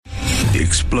The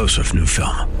explosive new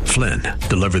film, Flynn,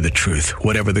 deliver the truth,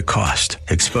 whatever the cost,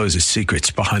 exposes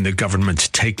secrets behind the government's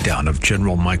takedown of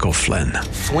General Michael Flynn.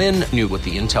 Flynn knew what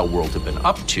the intel world had been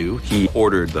up to. He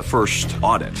ordered the first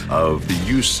audit of the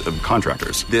use of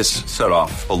contractors. This set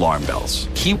off alarm bells.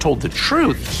 He told the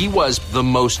truth. He was the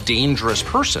most dangerous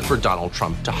person for Donald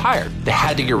Trump to hire. They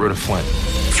had to get rid of Flynn.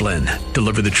 Flynn,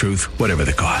 deliver the truth, whatever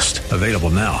the cost. Available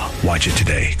now. Watch it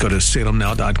today. Go to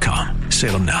salemnow.com.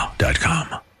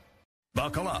 salemnow.com.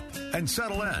 Buckle up and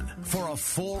settle in for a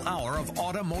full hour of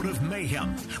automotive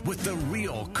mayhem with the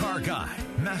real car guy,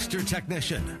 master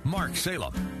technician, Mark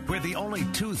Salem, where the only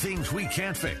two things we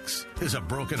can't fix is a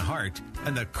broken heart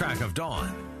and the crack of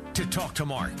dawn. To talk to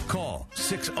Mark, call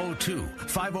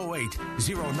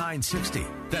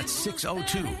 602-508-0960. That's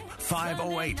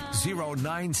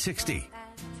 602-508-0960.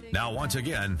 Now, once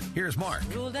again, here's Mark.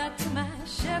 Rolled out to my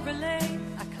Chevrolet.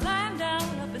 I climbed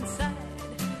down up inside.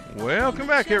 Welcome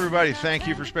back, everybody. Thank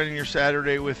you for spending your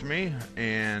Saturday with me,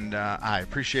 and I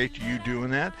appreciate you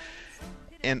doing that.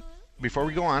 And before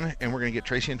we go on, and we're going to get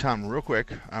Tracy and Tom real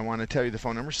quick, I want to tell you the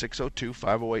phone number,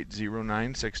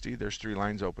 602-508-0960. There's 3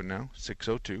 lines open now,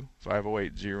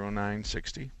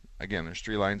 602-508-0960. Again, there's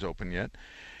 3 lines open yet.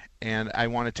 And I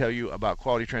want to tell you about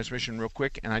Quality Transmission real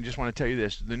quick, and I just want to tell you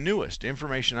this. The newest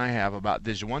information I have about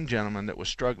this one gentleman that was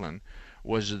struggling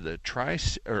was the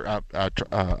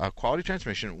Quality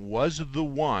Transmission was the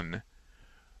one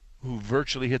who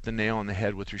virtually hit the nail on the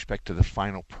head with respect to the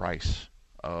final price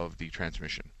of the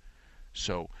transmission.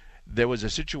 So there was a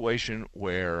situation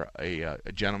where a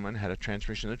gentleman had a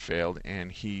transmission that failed,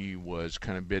 and he was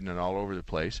kind of bidding it all over the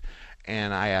place.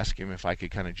 And I asked him if I could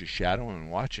kind of just shadow him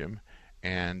and watch him,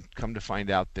 and come to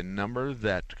find out the number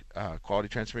that Quality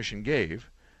Transmission gave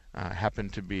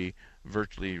happened to be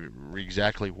virtually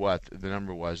exactly what the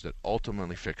number was that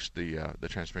ultimately fixed the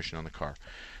transmission on the car,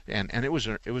 and it was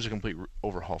a complete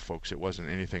overhaul, folks. It wasn't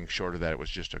anything short of that. It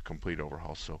was just a complete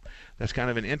overhaul. So that's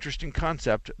kind of an interesting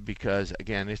concept because,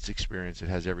 again, it's experience. It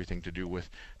has everything to do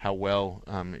with how well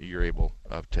you're able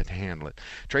to handle it.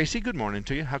 Tracy, good morning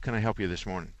to you. How can I help you this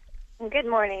morning? Good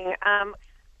morning.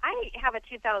 I have a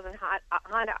 2000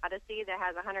 Honda Odyssey that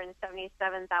has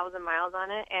 177,000 miles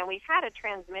on it, and we've had a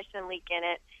transmission leak in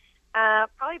it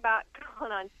probably about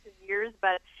going on 2 years,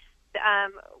 but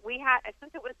we had,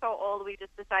 since it was so old, we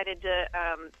just decided to,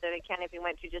 the mechanic we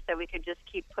went to just said we could just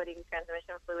keep putting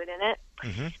transmission fluid in it.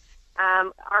 Mm-hmm.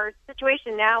 Our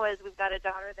situation now is we've got a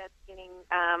daughter that's getting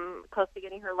close to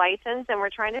getting her license, and we're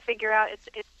trying to figure out,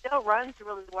 it still runs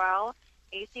really well.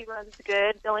 AC runs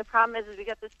good. The only problem is we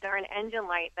got this darn engine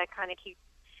light that kind of keeps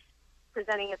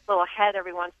presenting its little head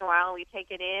every once in a while, and we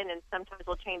take it in, and sometimes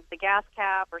we'll change the gas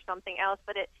cap or something else,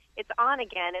 but it's on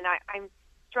again, and I'm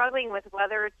struggling with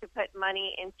whether to put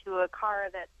money into a car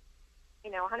that's,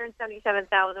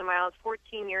 177,000 miles,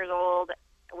 14 years old.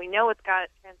 We know it's got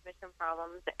transmission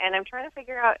problems, and I'm trying to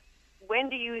figure out, when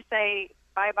do you say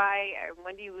bye-bye, or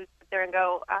when do you sit there and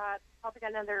go, probably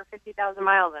got another 50,000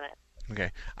 miles in it?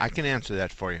 Okay, I can answer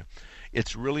that for you.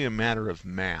 It's really a matter of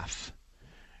math.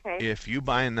 Okay. If you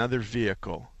buy another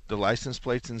vehicle, the license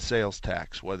plates and sales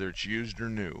tax, whether it's used or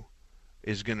new,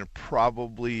 is going to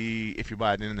probably, if you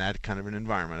buy it in that kind of an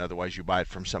environment, otherwise you buy it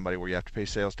from somebody where you have to pay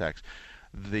sales tax.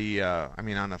 On a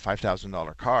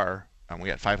 $5,000 car, we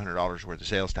got $500 worth of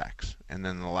sales tax, and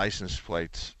then the license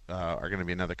plates are going to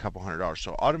be another couple $100.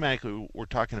 So automatically, we're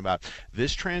talking about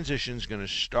this transition is going to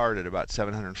start at about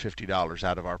 $750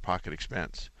 out of our pocket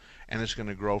expense, and it's going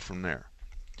to grow from there.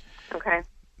 Okay.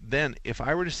 Then, if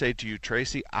I were to say to you,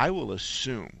 Tracy, I will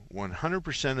assume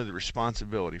 100% of the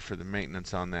responsibility for the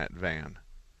maintenance on that van.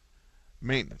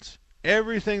 Maintenance.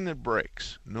 Everything that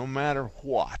breaks, no matter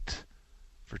what,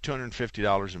 for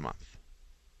 $250 a month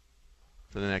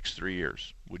for the next 3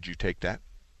 years. Would you take that?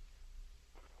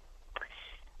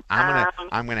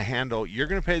 I'm gonna handle. You're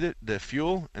gonna pay the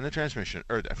fuel and the transmission,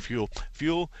 or the fuel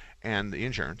and the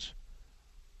insurance,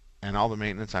 and all the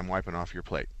maintenance. I'm wiping off your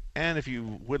plate. And if you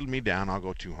whittle me down, I'll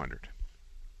go $200.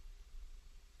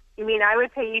 You mean I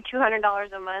would pay you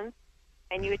 $200 a month,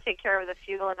 and you would take care of the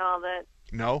fuel and all that?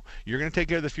 No, you're going to take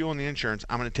care of the fuel and the insurance.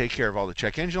 I'm going to take care of all the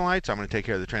check engine lights. I'm going to take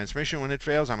care of the transmission when it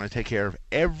fails. I'm going to take care of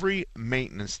every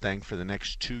maintenance thing for the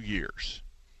next 2 years.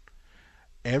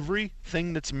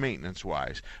 Everything that's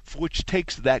maintenance-wise, which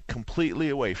takes that completely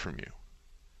away from you.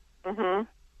 Mm-hmm.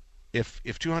 If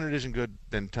 $200 isn't good,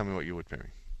 then tell me what you would pay me.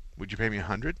 Would you pay me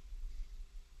 $100?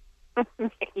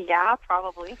 Yeah,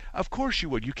 probably. Of course you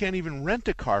would. You can't even rent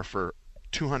a car for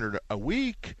 $200 a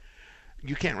week.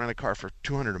 You can't rent a car for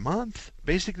 $200 a month.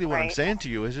 Basically, what I'm saying to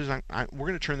you is we're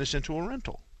going to turn this into a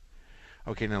rental.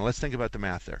 Okay, now let's think about the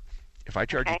math there. If I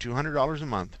charge you $200 a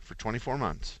month for 24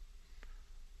 months,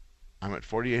 I'm at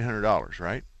 $4,800,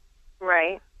 right?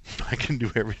 Right. I can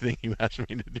do everything you asked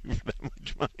me to do for that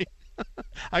much money.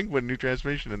 I can put a new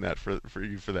transmission in that for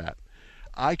you for that.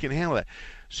 I can handle that.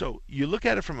 So you look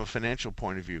at it from a financial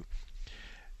point of view.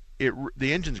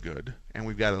 The engine's good, and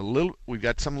we've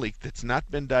got some leak that's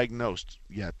not been diagnosed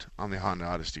yet on the Honda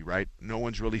Odyssey, right? No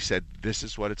one's really said this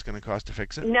is what it's going to cost to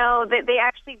fix it. No, they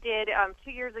actually did. 2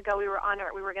 years ago, we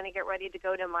were going to get ready to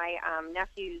go to my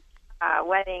nephew's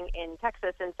wedding in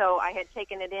Texas, and so I had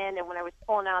taken it in, and when I was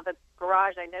pulling out of the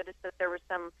garage, I noticed that there was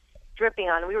some dripping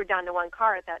on it. We were down to one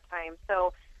car at that time,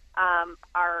 so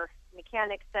our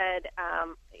mechanic said,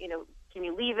 can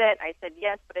you leave it? I said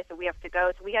yes, but I said we have to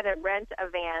go. So we had to rent a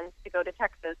van to go to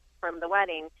Texas from the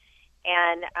wedding.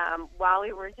 And while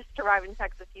we were just arriving in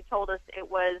Texas, he told us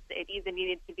it either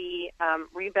needed to be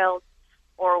rebuilt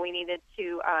or we needed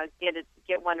to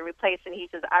get one to replace. And he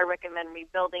says, I recommend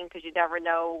rebuilding because you never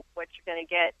know what you're going to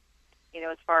get,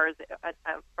 as far as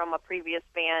from a previous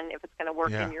van, if it's going to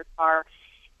work in your car.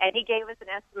 And he gave us an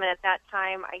estimate at that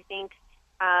time. I think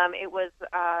it was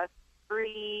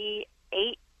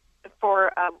 $3,800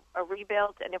 for a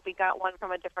rebuild, and if we got one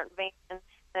from a different van,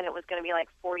 then it was going to be like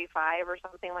 $45 or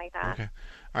something like that. Okay.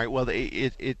 All right. Well,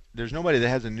 there's nobody that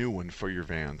has a new one for your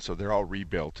van, so they're all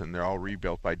rebuilt, and they're all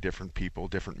rebuilt by different people,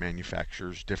 different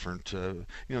manufacturers, different.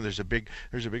 There's a big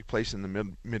place in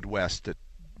the Midwest that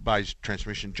buys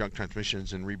junk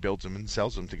transmissions and rebuilds them and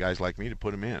sells them to guys like me to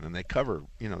put them in, and they cover.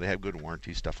 They have good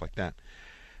warranties, stuff like that.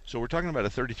 So we're talking about a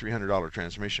 $3,300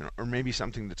 transmission, or maybe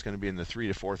something that's going to be in the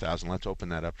 $3,000 to $4,000. Let's open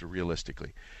that up to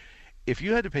realistically. If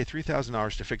you had to pay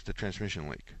 $3,000 to fix the transmission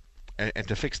leak, and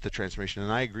to fix the transmission,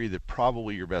 and I agree that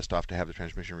probably you're best off to have the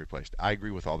transmission replaced. I agree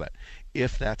with all that.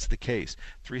 If that's the case,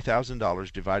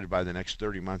 $3,000 divided by the next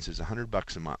 30 months is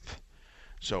 $100 a month.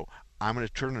 So I'm going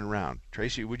to turn it around.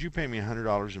 Tracy, would you pay me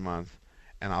 $100 a month,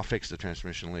 and I'll fix the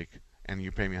transmission leak, and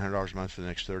you pay me $100 a month for the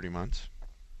next 30 months?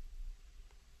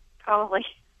 Probably.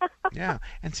 Yeah,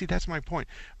 and see, that's my point.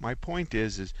 My point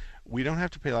is we don't have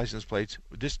to pay license plates.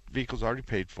 This vehicle's already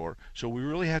paid for, so we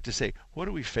really have to say, what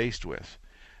are we faced with?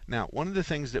 Now, one of the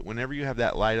things that whenever you have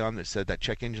that light on that said that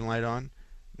check engine light on,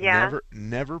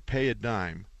 never pay a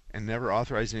dime and never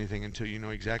authorize anything until you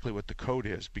know exactly what the code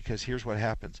is, because here's what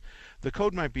happens. The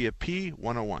code might be a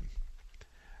P101.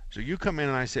 So you come in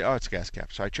and I say, oh, it's gas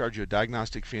cap. So I charge you a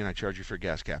diagnostic fee and I charge you for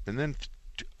gas cap. And then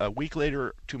a week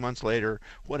later, 2 months later,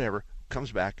 whatever,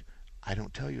 comes back, I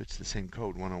don't tell you it's the same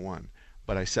code 101,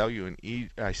 but I sell you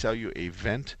a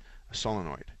vent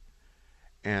solenoid,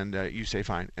 and you say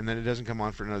fine, and then it doesn't come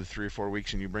on for another 3 or 4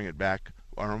 weeks, and you bring it back,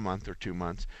 or a month or 2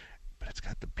 months, but it's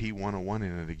got the P101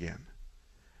 in it again.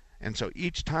 And so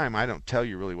each time I don't tell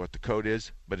you really what the code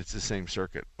is, but it's the same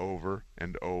circuit over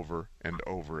and over and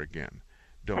over again.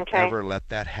 Don't ever let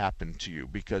that happen to you,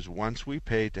 because once we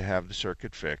pay to have the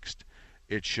circuit fixed,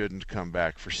 it shouldn't come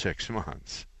back for 6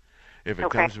 months. If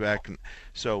it comes back,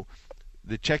 so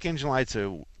the check engine lights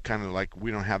are kind of like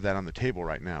we don't have that on the table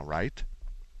right now, right?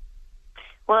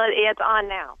 Well, it's on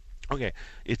now. Okay,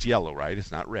 it's yellow, right?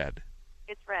 It's not red.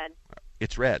 It's red.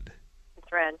 It's red.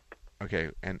 It's red.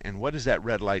 Okay, and what does that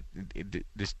red light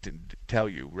tell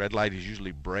you? Red light is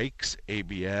usually brakes,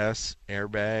 ABS,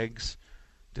 airbags.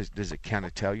 Does it kind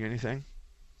of tell you anything?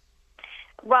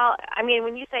 Well, I mean,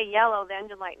 when you say yellow, the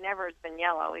engine light never has been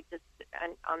yellow. It just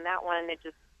on that one,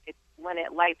 when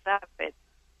it lights up, it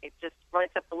just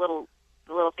lights up the little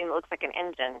thing that looks like an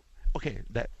engine. Okay,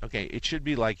 it should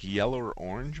be like yellow or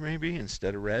orange maybe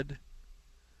instead of red.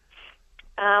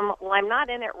 Well, I'm not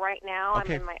in it right now.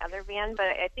 Okay. I'm in my other van, but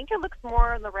I think it looks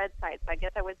more on the red side, so I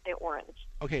guess I would say orange.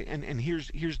 Okay, and here's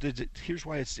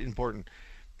why it's important.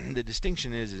 The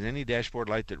distinction is any dashboard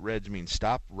light that reds means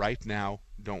stop right now.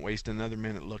 Don't waste another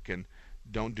minute looking.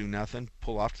 Don't do nothing.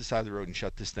 Pull off to the side of the road and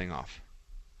shut this thing off.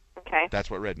 Okay. That's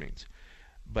what red means.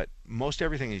 But most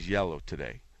everything is yellow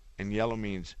today. And yellow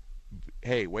means,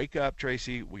 hey, wake up,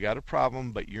 Tracy. We got a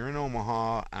problem, but you're in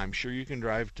Omaha. I'm sure you can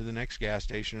drive to the next gas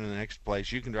station or the next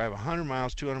place. You can drive 100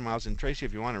 miles, 200 miles. And Tracy,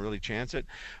 if you want to really chance it,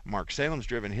 Mark Salem's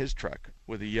driven his truck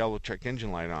with a yellow check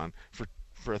engine light on for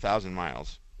 1,000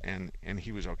 miles. And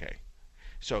he was okay.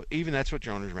 So even that's what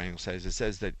your owner's manual says. It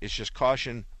says that it's just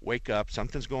caution, wake up,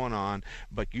 something's going on,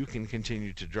 but you can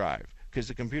continue to drive. Because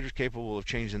the computer's capable of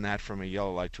changing that from a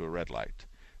yellow light to a red light.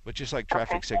 But just like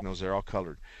traffic signals, they're all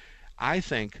colored. I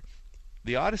think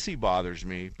the Odyssey bothers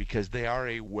me because they are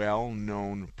a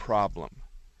well-known problem.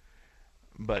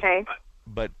 But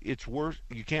it's worth,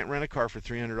 you can't rent a car for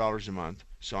 $300 a month.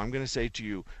 So I'm going to say to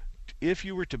you, if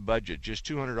you were to budget just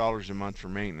 $200 a month for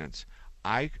maintenance,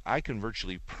 I can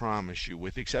virtually promise you,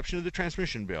 with the exception of the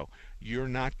transmission bill, you're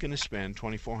not going to spend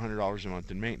 $2,400 a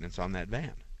month in maintenance on that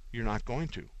van. You're not going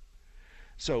to.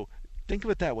 So think of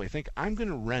it that way. Think, I'm going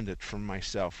to rent it from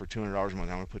myself for $200 a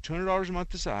month. I'm going to put $200 a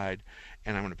month aside,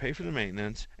 and I'm going to pay for the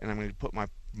maintenance, and I'm going to put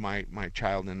my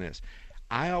child in this.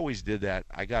 I always did that.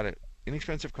 I got an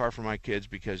inexpensive car for my kids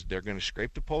because they're going to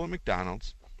scrape the pole at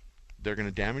McDonald's. They're going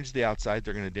to damage the outside.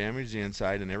 They're going to damage the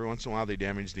inside, and every once in a while they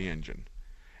damage the engine.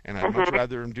 And I'd much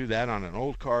rather them do that on an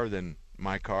old car than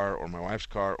my car or my wife's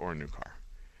car or a new car.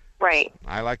 Right.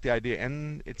 I like the idea,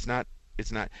 and it's not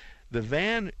the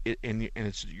van, and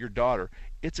it's your daughter.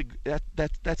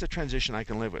 That's a transition I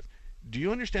can live with. Do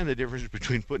you understand the difference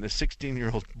between putting a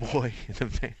 16-year-old boy in a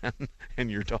van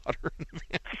and your daughter in a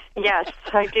van? Yes,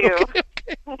 I do. Okay.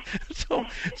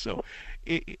 So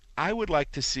I would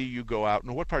like to see you go out.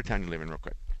 Now, what part of town do you live in, real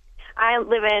quick? I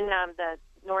live in the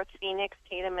North Phoenix,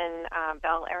 Tatum and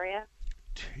Bell area.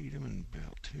 Tatum and Bell.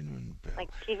 Like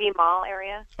TV Mall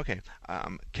area. Okay.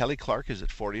 Kelly Clark is at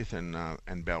 40th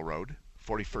and Bell Road,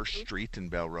 41st Street and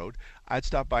Bell Road. I'd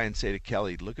stop by and say to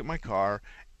Kelly, look at my car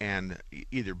and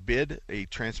either bid a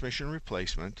transmission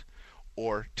replacement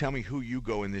or tell me who you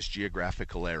go in this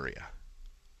geographical area.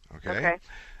 Okay.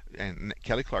 And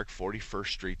Kelly Clark, 41st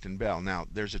Street and Bell. Now,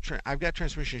 I've got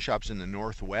transmission shops in the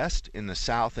northwest, in the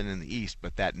south, and in the east,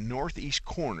 but that northeast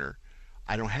corner,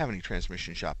 I don't have any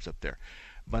transmission shops up there.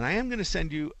 But I am going to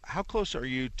send you. How close are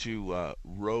you to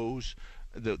Rose,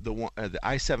 the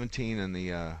I-17 and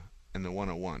the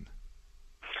 101?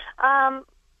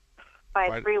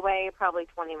 By freeway, probably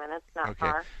 20 minutes, not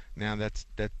far. Now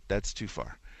that's too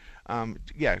far.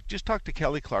 Yeah, just talk to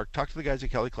Kelly Clark. Talk to the guys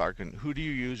at Kelly Clark, and who do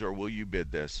you use, or will you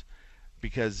bid this?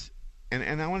 Because,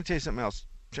 and I want to tell you something else.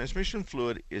 Transmission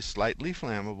fluid is slightly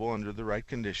flammable under the right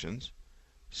conditions.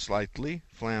 Slightly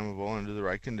flammable under the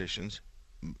right conditions.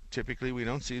 Typically, we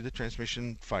don't see the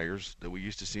transmission fires that we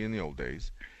used to see in the old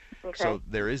days. Okay. So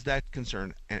there is that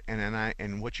concern,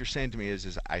 and what you're saying to me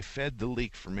is I fed the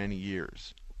leak for many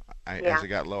years. As it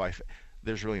got low,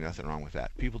 there's really nothing wrong with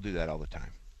that. People do that all the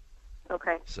time.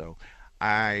 Okay. So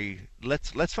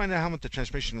let's find out how much the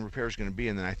transmission repair is going to be,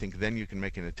 and then I think then you can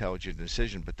make an intelligent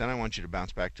decision. But then I want you to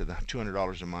bounce back to the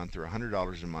 $200 a month or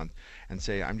 $100 a month and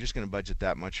say, I'm just going to budget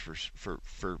that much for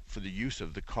the use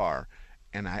of the car.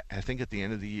 And I think at the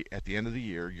end of the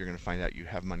year, you're going to find out you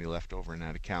have money left over in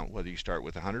that account. Whether you start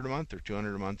with $100 a month or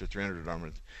 $200 a month or $300 a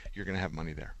month, you're going to have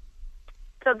money there.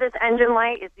 So this engine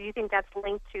light, do you think that's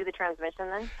linked to the transmission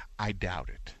then? I doubt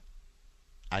it.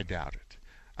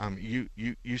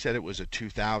 You said it was a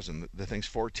 2000. The thing's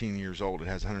 14 years old. It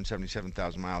has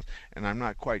 177,000 miles, and I'm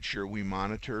not quite sure we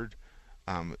monitored.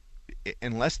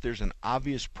 Unless there's an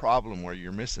obvious problem where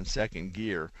you're missing second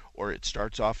gear, or it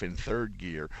starts off in third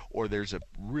gear, or there's a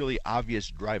really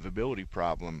obvious drivability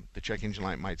problem, the check engine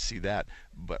light might see that.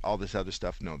 But all this other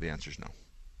stuff, no, the answer's no.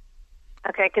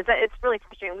 Okay, because it's really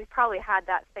frustrating. We probably had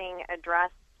that thing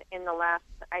addressed in the last,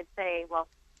 I'd say, well,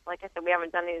 like I said, we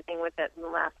haven't done anything with it in the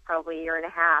last probably year and a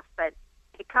half, but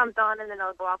it comes on and then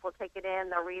they'll go off, we'll take it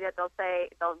in, they'll read it, they'll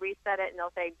reset it, and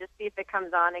they'll say, just see if it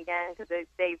comes on again, because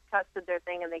they've tested their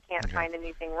thing and they can't find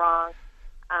anything wrong.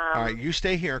 All right, you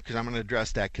stay here because I'm going to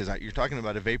address that, because you're talking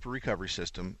about a vapor recovery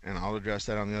system, and I'll address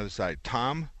that on the other side.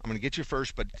 Tom, I'm going to get you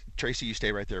first, but Tracy, you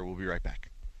stay right there. We'll be right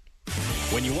back.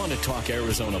 When you want to talk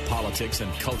Arizona politics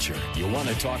and culture, you want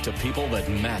to talk to people that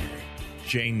matter.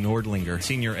 Jane Nordlinger,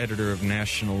 senior editor of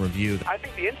National Review. I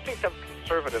think the instinct of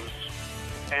conservatives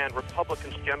and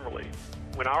Republicans generally,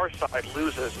 when our side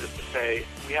loses, is to say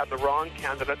we had the wrong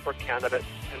candidate or candidates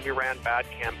and we ran bad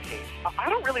campaigns. I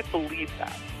don't really believe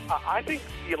that. I think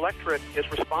the electorate is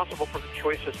responsible for the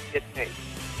choices it makes.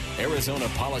 Arizona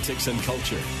Politics and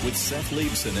Culture with Seth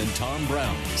Leibson and Tom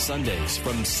Brown, Sundays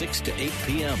from 6 to 8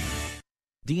 p.m.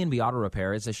 D&B Auto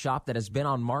Repair is a shop that has been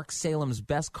on Mark Salem's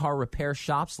best car repair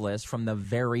shops list from the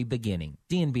very beginning.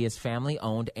 D&B is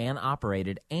family-owned and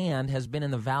operated and has been in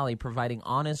the Valley providing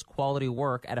honest, quality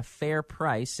work at a fair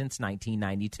price since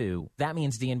 1992. That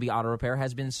means D&B Auto Repair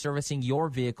has been servicing your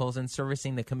vehicles and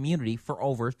servicing the community for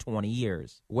over 20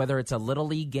 years. Whether it's a Little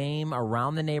League game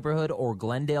around the neighborhood or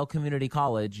Glendale Community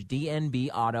College,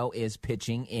 D&B Auto is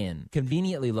pitching in.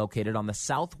 Conveniently located on the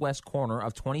southwest corner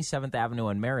of 27th Avenue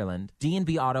in Maryland,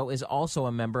 D&B Auto is also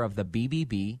a member of the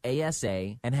BBB,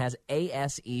 ASA, and has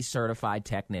ASE certified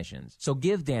technicians. So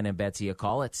give Dan and Betsy a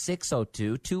call at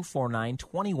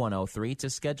 602-249-2103 to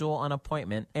schedule an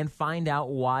appointment and find out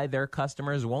why their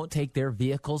customers won't take their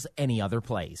vehicles any other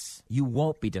place. You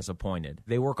won't be disappointed.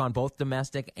 They work on both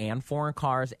domestic and foreign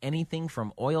cars, anything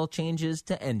from oil changes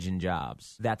to engine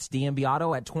jobs. That's D&B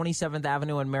Auto at 27th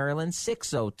Avenue in Maryland,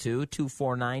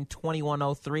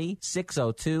 602-249-2103,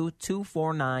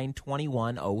 602-249-2103.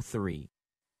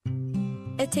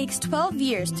 It takes 12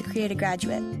 years to create a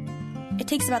graduate. It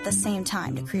takes about the same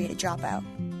time to create a dropout.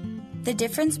 The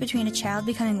difference between a child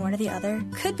becoming one or the other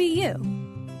could be you.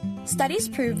 Studies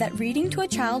prove that reading to a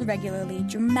child regularly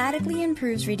dramatically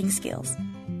improves reading skills.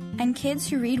 And kids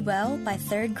who read well by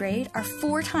 3rd grade are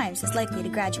 4 times as likely to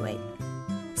graduate.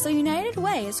 So United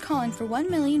Way is calling for 1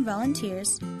 million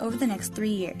volunteers over the next 3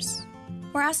 years.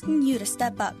 We're asking you to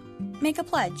step up, make a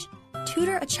pledge,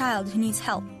 tutor a child who needs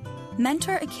help,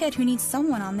 mentor a kid who needs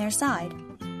someone on their side,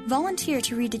 volunteer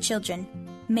to read to children,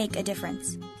 make a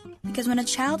difference. Because when a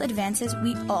child advances,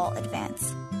 we all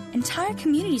advance. Entire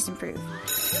communities improve.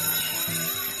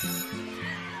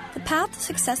 The path to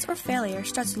success or failure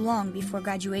starts long before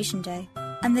graduation day,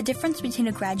 and the difference between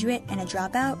a graduate and a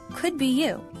dropout could be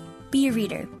you. Be a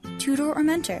reader, tutor or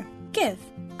mentor, give,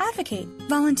 advocate,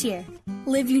 volunteer.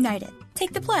 Live United.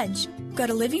 Take the pledge. Go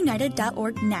to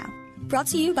liveunited.org now. Brought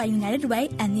to you by United Way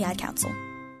and the Ad Council.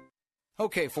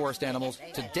 Okay, forest animals,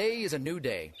 today is a new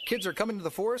day. Kids are coming to the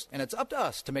forest, and it's up to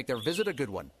us to make their visit a good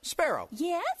one. Sparrow.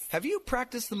 Yes? Have you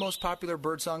practiced the most popular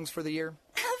bird songs for the year?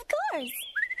 Of course.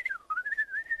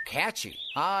 Catchy.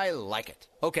 I like it.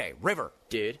 Okay, River.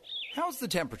 Dude. How's the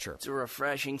temperature? It's a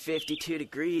refreshing 52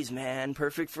 degrees, man.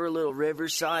 Perfect for a little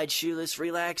riverside shoeless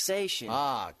relaxation.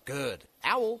 Ah, good.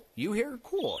 Owl, you here? Of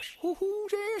course.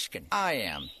 Who's asking? I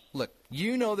am. Look,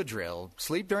 you know the drill.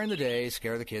 Sleep during the day,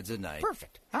 scare the kids at night.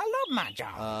 Perfect. I love my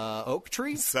job. Oak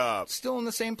tree? Sup? Still in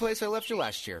the same place I left you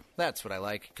last year. That's what I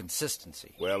like.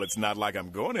 Consistency. Well, it's not like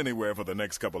I'm going anywhere for the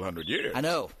next couple hundred years. I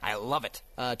know. I love it.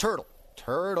 Turtle.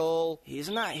 Turtle. He's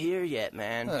not here yet,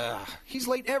 man. He's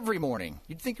late every morning.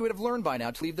 You'd think he would have learned by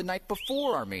now to leave the night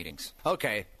before our meetings.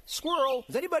 Okay. Squirrel.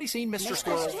 Has anybody seen Mr.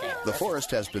 Squirrel? The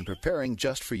forest has been preparing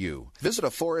just for you. Visit a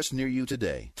forest near you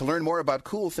today. To learn more about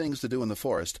cool things to do in the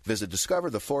forest, visit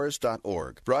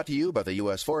discovertheforest.org. Brought to you by the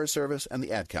U.S. Forest Service and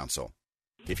the Ad Council.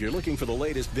 If you're looking for the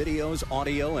latest videos,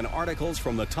 audio, and articles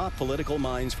from the top political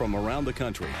minds from around the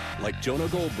country, like Jonah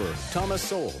Goldberg, Thomas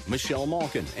Sowell, Michelle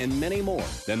Malkin, and many more,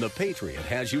 then The Patriot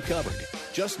has you covered.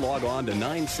 Just log on to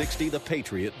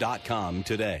 960thepatriot.com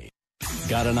today.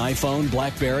 Got an iPhone,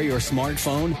 BlackBerry, or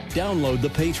smartphone? Download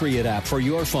the Patriot app for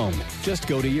your phone. Just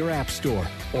go to your app store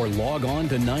or log on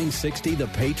to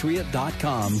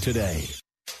 960thepatriot.com today.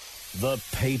 The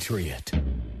Patriot.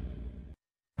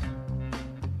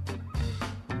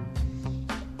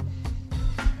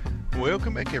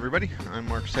 Welcome back, everybody. I'm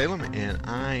Mark Salem, and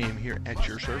I am here at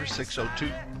your service,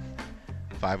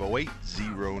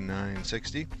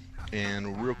 602-508-0960.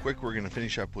 And real quick, we're going to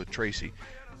finish up with Tracy.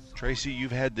 Tracy,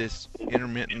 you've had this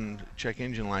intermittent check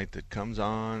engine light that comes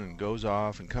on and goes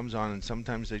off and comes on, and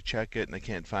sometimes they check it and they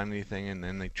can't find anything, and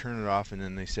then they turn it off, and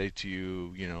then they say to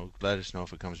you, let us know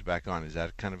if it comes back on. Is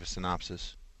that kind of a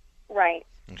synopsis? Right.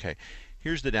 Okay.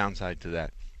 Here's the downside to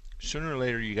that. Sooner or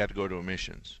later, you got to go to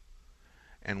emissions.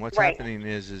 And what's happening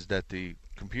is that the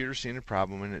computer's seeing a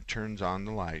problem and it turns on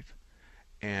the light.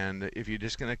 And if you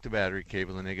disconnect the battery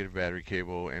cable, the negative battery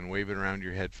cable, and wave it around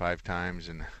your head 5 times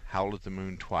and howl at the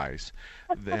moon twice,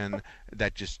 then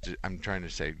that just, I'm trying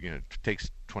to say, takes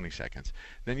 20 seconds.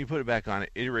 Then you put it back on, it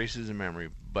erases the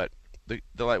memory, but the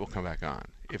light will come back on.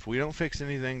 If we don't fix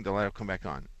anything, the light will come back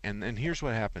on. And then here's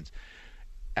what happens.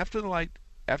 After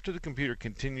the computer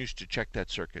continues to check that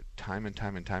circuit time and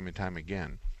time and time and time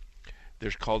again,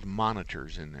 there's called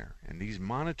monitors in there. And these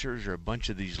monitors are a bunch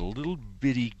of these little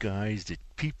bitty guys that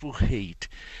people hate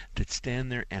that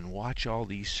stand there and watch all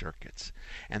these circuits.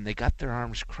 And they got their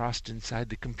arms crossed inside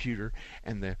the computer,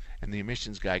 and the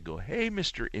emissions guy go, "Hey,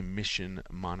 Mr. Emission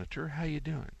Monitor, how you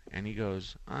doing?" And he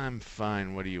goes, "I'm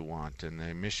fine, what do you want?" And the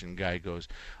emission guy goes,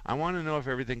 "I want to know if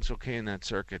everything's okay in that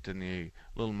circuit." And the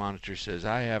little monitor says,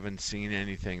 "I haven't seen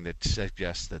anything that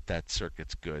suggests that that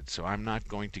circuit's good, so I'm not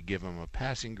going to give him a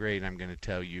passing grade. I'm going to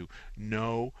tell you,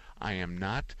 no, I am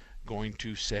not going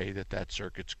to say that that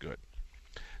circuit's good."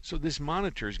 So this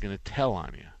monitor is going to tell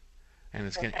on you. And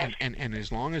it's going and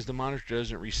as long as the monitor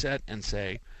doesn't reset and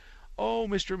say, "Oh,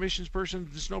 Mr. Emissions Person,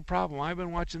 there's no problem. I've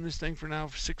been watching this thing for now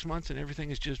 6 months and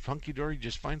everything is just hunky-dory,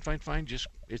 just fine,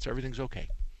 everything's okay."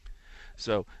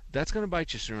 So that's going to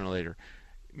bite you sooner or later.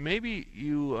 Maybe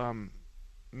you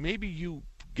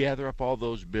gather up all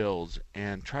those bills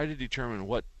and try to determine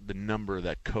what the number of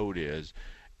that code is,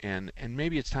 and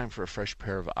maybe it's time for a fresh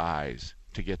pair of eyes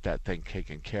to get that thing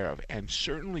taken care of. And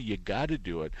certainly you got to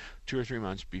do it 2 or 3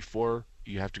 months before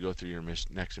you have to go through your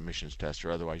next emissions test,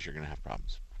 or otherwise you're going to have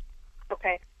problems.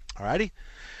 Okay. All righty?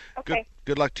 Okay.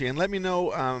 Good luck to you. And let me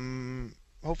know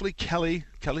hopefully Kelly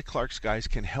Clark's guys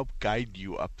can help guide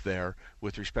you up there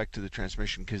with respect to the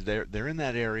transmission, because they're in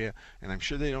that area, and I'm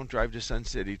sure they don't drive to Sun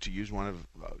City to use one of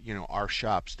our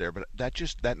shops there. But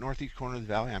that northeast corner of the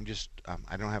valley,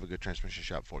 I don't have a good transmission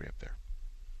shop for you up there.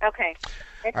 Okay,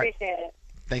 I appreciate it.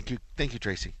 Thank you,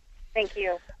 Tracy. Thank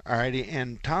you. All righty,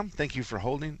 and Tom, thank you for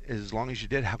holding as long as you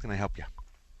did. How can I help you?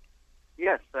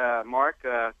 Yes, Mark.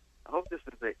 I hope this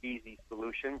is an easy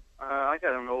solution. I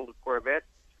got an old Corvette,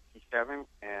 67,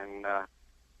 and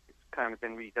it's kind of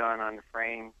been redone on the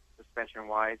frame,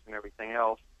 suspension-wise, and everything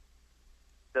else.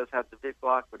 It does have the big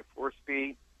block with a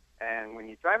 4-speed, and when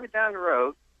you drive it down the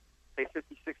road, say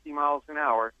 50, 60 miles an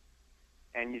hour,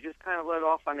 and you just kind of let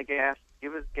off on the gas,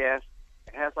 give it gas,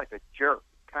 it has like a jerk,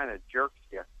 kind of jerks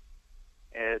you.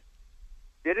 It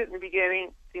did it in the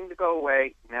beginning, seemed to go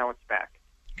away, now it's back.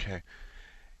 Okay.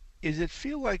 Does it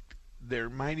feel like there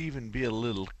might even be a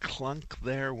little clunk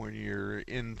there when you're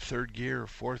in third gear or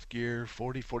fourth gear,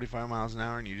 40, 45 miles an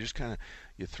hour, and you just kind of,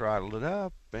 you throttle it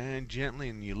up and gently,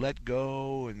 and you let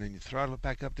go, and then you throttle it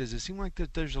back up? Does it seem like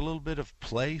that there's a little bit of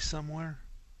play somewhere?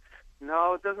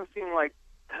 No, it doesn't seem like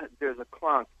there's a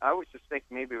clunk. I was just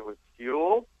thinking maybe it was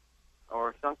fuel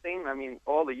or something. I mean,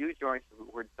 all the U-joints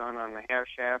were done on the half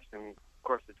shafts and, of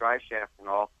course, the drive shaft and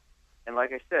all. And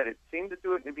like I said, it seemed to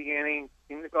do it in the beginning,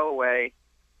 seemed to go away,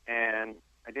 and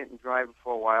I didn't drive it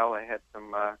for a while. I had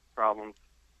some problems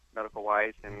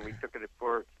medical-wise, and we took it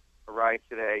for a ride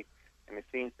today, and it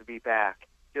seems to be back.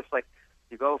 Just like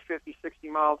you go 50, 60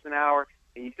 miles an hour,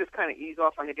 and you just kind of ease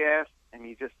off on the gas, and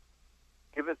you just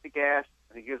give it the gas,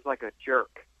 and it gives like a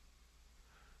jerk.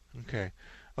 Okay.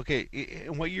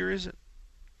 And what year is it?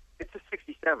 It's a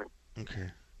 67.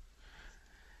 Okay.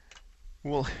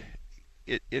 Well,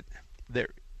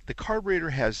 the carburetor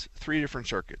has 3 different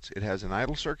circuits. It has an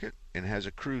idle circuit, it has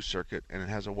a cruise circuit, and it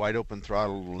has a wide open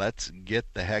throttle, let's get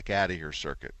the heck out of here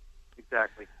circuit.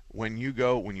 Exactly. When you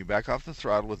back off the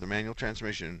throttle with the manual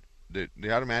transmission, the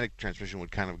automatic transmission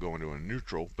would kind of go into a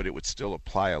neutral, but it would still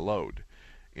apply a load.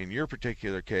 In your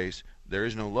particular case, there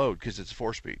is no load because it's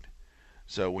 4-speed.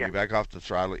 So when you back off the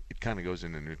throttle, it kind of goes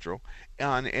into neutral.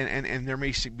 And there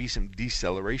may be some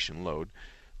deceleration load.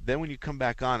 Then when you come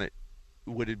back on it,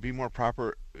 would it be more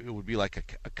proper? It would be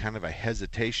like a kind of a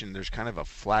hesitation. There's kind of a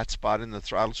flat spot in the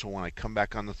throttle, so when I come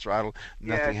back on the throttle,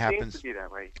 nothing happens. Yeah, it seems to be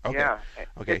that way. Okay. Yeah.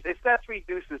 Okay. It's got 3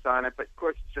 deuces on it, but of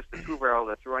course it's just the 2-barrel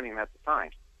that's running at the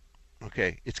time.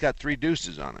 Okay. It's got 3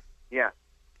 deuces on it. Yeah.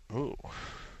 Ooh.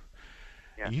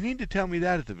 Yeah. You need to tell me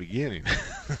that at the beginning.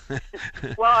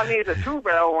 Well, I mean, it's a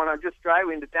 2-barrel when I'm just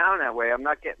driving it down that way. I'm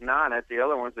not getting on it. The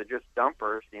other ones are just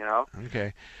dumpers, you know.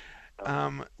 Okay.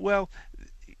 Well,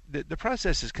 the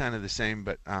process is kind of the same,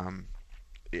 but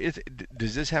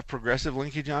does this have progressive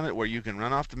linkage on it where you can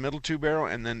run off the middle 2-barrel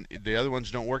and then the other ones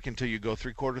don't work until you go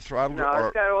 3/4 throttle?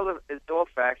 No, it's all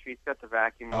factory. It's got the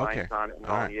vacuum lines on it and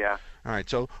all. Right. Yeah. All right,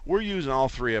 so we're using all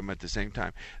 3 of them at the same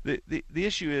time. The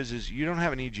issue is you don't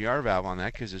have an EGR valve on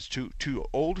that because it's too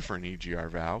old for an EGR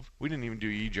valve. We didn't even do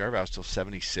EGR valves till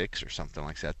 76 or something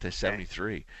like that, to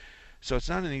 73. So it's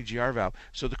not an EGR valve.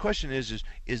 So the question is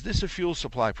this a fuel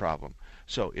supply problem?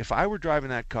 So if I were driving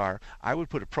that car, I would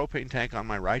put a propane tank on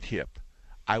my right hip.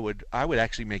 I would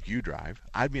actually make you drive.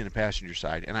 I'd be in the passenger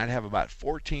side, and I'd have about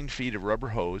 14 feet of rubber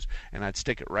hose, and I'd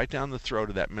stick it right down the throat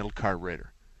of that middle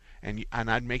carburetor. And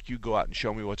I'd make you go out and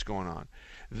show me what's going on.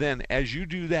 Then as you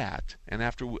do that, and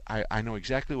after I know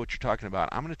exactly what you're talking about,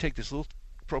 I'm going to take this little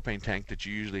propane tank that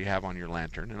you usually have on your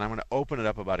lantern, and I'm going to open it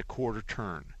up about a 1/4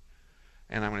 turn.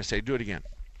 And I'm going to say, do it again,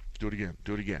 do it again,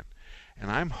 do it again. And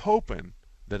I'm hoping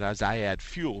that as I add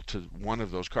fuel to one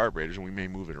of those carburetors, and we may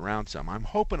move it around some, I'm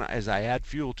hoping as I add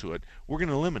fuel to it, we're going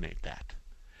to eliminate that.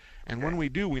 And when we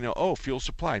do, we know, fuel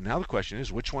supply. Now the question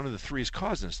is, which one of the 3 is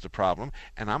causing us the problem?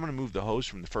 And I'm going to move the hose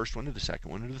from the first one to the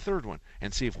second one to the third one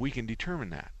and see if we can determine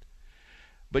that.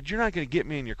 But you're not going to get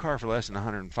me in your car for less than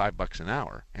 $105 an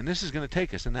hour. And this is going to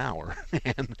take us an hour.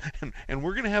 and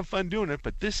we're going to have fun doing it,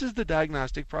 but this is the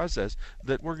diagnostic process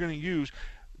that we're going to use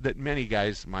that many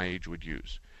guys my age would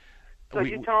use. So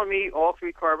you're telling me all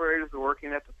 3 carburetors are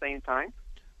working at the same time?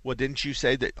 Well, didn't you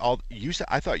say that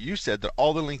I thought you said that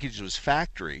all the linkage was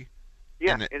factory.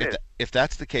 Yeah, and it is. If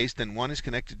that's the case, then 1 is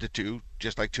connected to 2,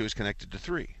 just like 2 is connected to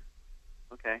 3.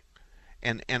 Okay.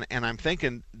 And I'm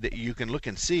thinking that you can look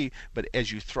and see, but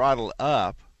as you throttle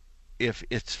up, if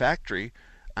it's factory,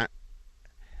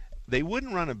 they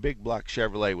wouldn't run a big block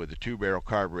Chevrolet with a 2-barrel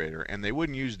carburetor, and they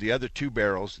wouldn't use the other 2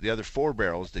 barrels, the other 4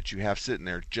 barrels that you have sitting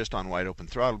there just on wide open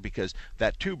throttle, because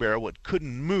that 2-barrel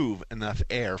couldn't move enough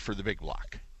air for the big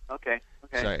block. Okay.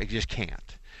 Okay. So I just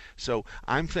can't. So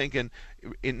I'm thinking,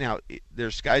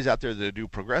 there's guys out there that do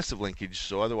progressive linkage,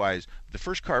 so otherwise the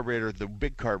first carburetor, the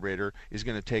big carburetor, is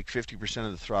going to take 50%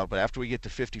 of the throttle, but after we get to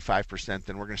 55%,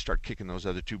 then we're going to start kicking those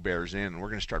other two bears in, and we're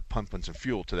going to start pumping some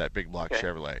fuel to that big block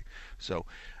Chevrolet. So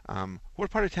what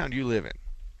part of town do you live in?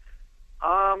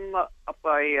 Up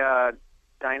by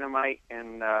Dynamite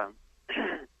and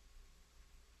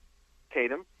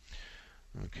Tatum.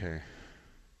 Okay.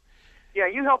 Yeah,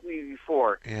 you helped me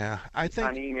before. Yeah, I think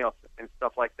on emails and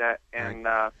stuff like that. And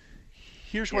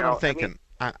here's what I'm thinking.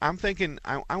 I'm thinking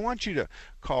I want you to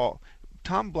call.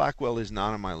 Tom Blackwell is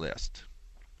not on my list.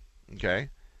 Okay,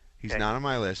 he's not on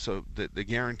my list, so the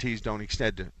guarantees don't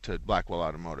extend to Blackwell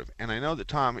Automotive. And I know that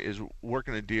Tom is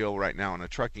working a deal right now in a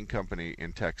trucking company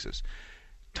in Texas.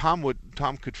 Tom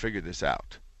could figure this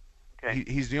out. Okay.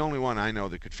 He's the only one I know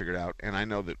that could figure it out, and I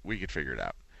know that we could figure it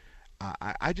out.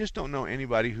 I just don't know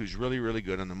anybody who's really, really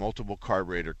good on the multiple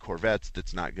carburetor Corvettes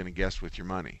that's not going to guess with your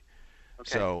money.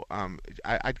 Okay. So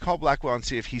I'd call Blackwell and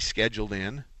see if he's scheduled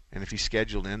in, and if he's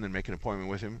scheduled in, then make an appointment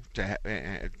with him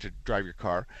to drive your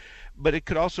car. But it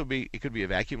could also be a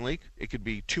vacuum leak, it could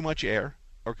be too much air,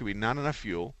 or it could be not enough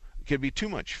fuel, it could be too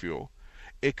much fuel.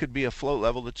 It could be a float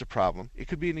level that's a problem. It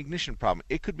could be an ignition problem.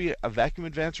 It could be a vacuum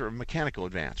advance or a mechanical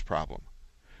advance problem.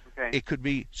 Okay. It could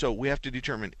be, so we have to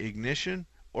determine ignition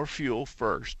or fuel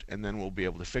first, and then we'll be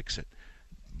able to fix it.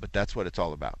 But that's what it's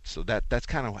all about. So that's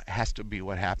kind of has to be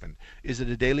what happened. Is it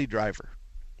a daily driver?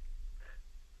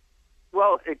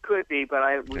 Well, it could be,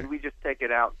 but we just take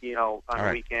it out, on the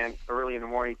right. weekend, early in the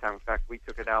morning time. In fact, we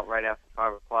took it out right after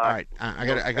 5 o'clock. All right,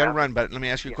 I got to run, but let me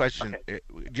ask you a question. Okay.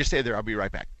 Just stay there. I'll be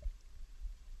right back.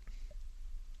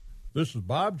 This is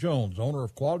Bob Jones, owner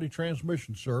of Quality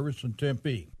Transmission Service in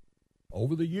Tempe.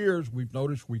 Over the years, we've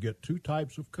noticed we get two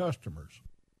types of customers.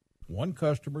 One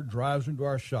customer drives into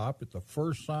our shop at the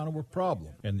first sign of a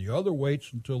problem, and the other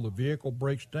waits until the vehicle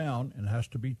breaks down and has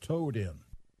to be towed in.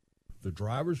 The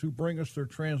drivers who bring us their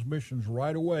transmissions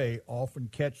right away often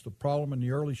catch the problem in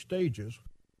the early stages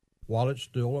while it's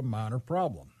still a minor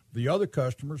problem. The other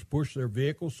customers push their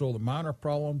vehicles so the minor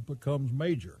problem becomes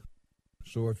major.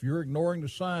 So if you're ignoring the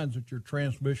signs that your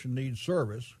transmission needs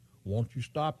service, won't you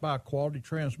stop by Quality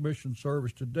Transmission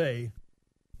Service today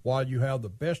while you have the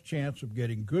best chance of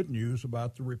getting good news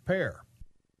about the repair?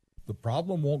 The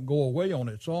problem won't go away on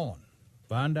its own.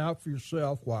 Find out for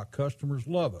yourself why customers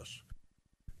love us.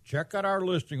 Check out our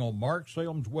listing on Mark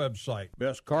Salem's website,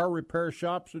 Best Car Repair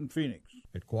Shops in Phoenix.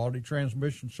 At Quality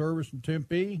Transmission Service in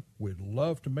Tempe, we'd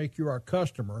love to make you our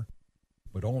customer,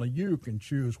 but only you can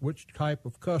choose which type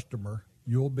of customer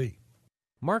you'll be.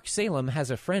 Mark Salem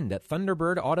has a friend at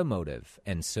Thunderbird Automotive,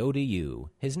 and so do you.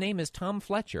 His name is Tom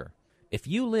Fletcher. If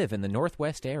you live in the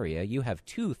Northwest area, you have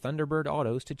two Thunderbird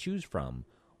autos to choose from.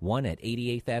 One at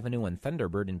 88th Avenue and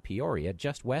Thunderbird in Peoria,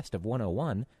 just west of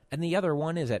 101, and the other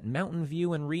one is at Mountain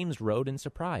View and Reams Road in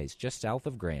Surprise, just south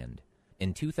of Grand.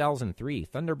 In 2003,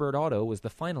 Thunderbird Auto was the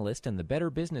finalist in the Better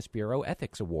Business Bureau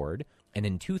Ethics Award, and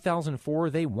in 2004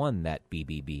 they won that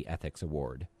BBB Ethics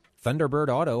Award. Thunderbird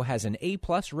Auto has an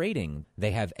A-plus rating. They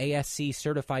have ASC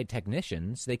certified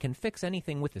technicians, they can fix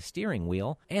anything with the steering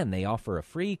wheel, and they offer a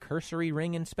free cursory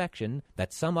ring inspection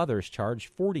that some others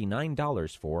charge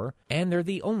 $49 for, and they're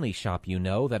the only shop you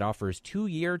know that offers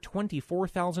 2-year,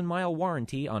 24,000-mile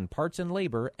warranty on parts and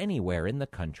labor anywhere in the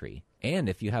country. And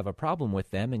if you have a problem with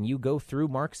them and you go through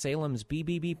Mark Salem's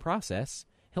BBB process,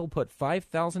 he'll put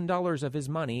 $5,000 of his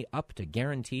money up to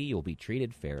guarantee you'll be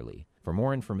treated fairly. For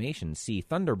more information, see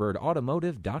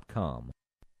ThunderbirdAutomotive.com.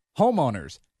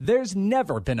 Homeowners, there's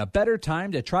never been a better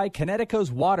time to try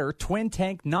Kinetico's water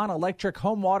twin-tank non-electric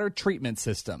home water treatment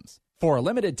systems. For a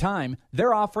limited time,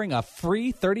 they're offering a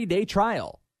free 30-day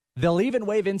trial. They'll even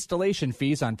waive installation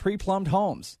fees on pre-plumbed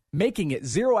homes, making it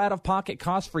zero out-of-pocket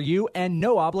cost for you and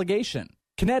no obligation.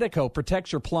 Kinetico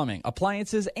protects your plumbing,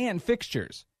 appliances, and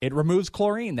fixtures. It removes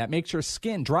chlorine that makes your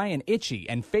skin dry and itchy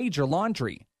and fades your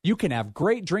laundry. You can have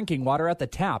great drinking water at the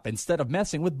tap instead of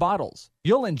messing with bottles.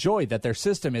 You'll enjoy that their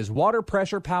system is water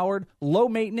pressure powered, low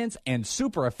maintenance, and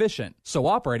super efficient, so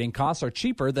operating costs are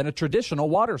cheaper than a traditional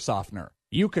water softener.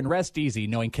 You can rest easy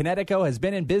knowing Kinetico has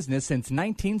been in business since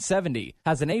 1970,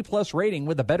 has an A-plus rating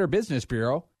with the Better Business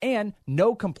Bureau, and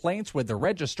no complaints with the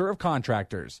Register of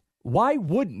Contractors. Why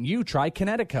wouldn't you try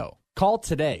Kinetico? Call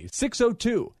today,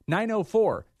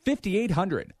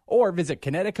 602-904-5800, or visit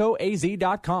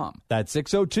KineticoAZ.com. That's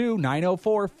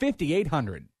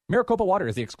 602-904-5800. Maricopa Water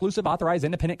is the exclusive authorized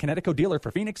independent Kinetico dealer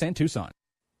for Phoenix and Tucson.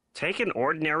 Take an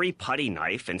ordinary putty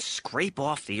knife and scrape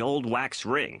off the old wax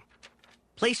ring.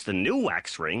 Place the new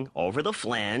wax ring over the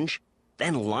flange,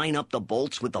 then line up the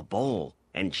bolts with the bowl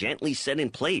and gently set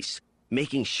in place.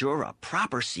 making sure a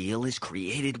proper seal is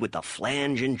created with the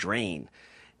flange and drain.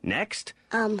 Next?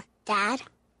 Dad?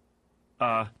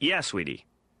 Yeah, sweetie.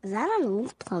 Is that an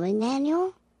old plumbing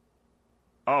manual?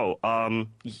 Oh,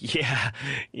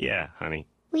 yeah, honey.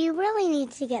 We really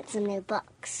need to get some new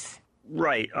books.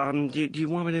 Right, do you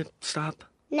want me to stop?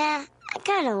 Nah, I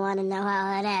kind of want to know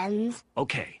how it ends.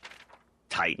 Okay.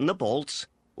 Tighten the bolts,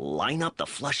 line up the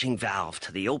flushing valve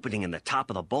to the opening in the top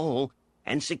of the bowl,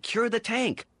 and secure the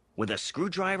tank with a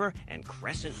screwdriver and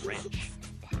crescent wrench.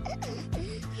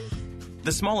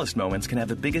 The smallest moments can have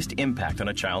the biggest impact on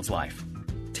a child's life.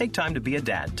 Take time to be a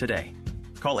dad today.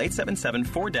 Call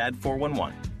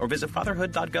 877-4DAD-411 or visit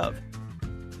fatherhood.gov.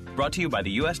 Brought to you by the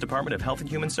U.S. Department of Health and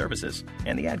Human Services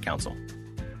and the Ad Council.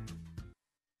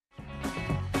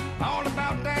 All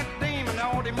about that demon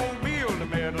automobile, the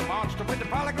metal monster with the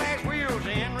polyglass wheels,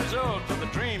 the end result of the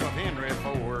dream of Henry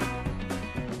Ford.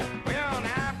 Well,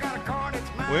 now I've got a car that's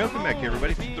mine. Welcome back,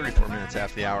 everybody. 34 minutes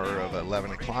after the hour of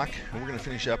 11 o'clock. And we're going to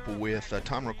finish up with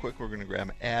Tom real quick. We're going to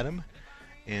grab Adam.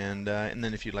 And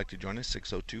then if you'd like to join us,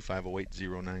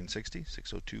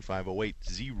 602-508-0960,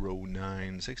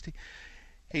 602-508-0960.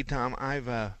 Hey, Tom,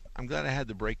 I'm glad I had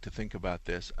the break to think about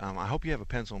this. I hope you have a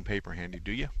pencil and paper handy,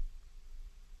 do you?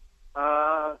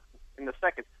 In a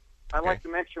second. I'd like to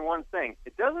mention one thing.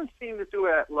 It doesn't seem to do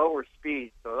it at lower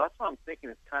speed, so that's why I'm thinking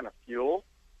it's kind of fuel.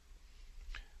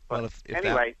 But Well,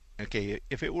 anyway.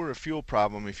 if it were a fuel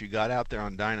problem, if you got out there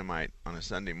on dynamite on a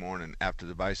Sunday morning after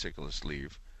the bicyclists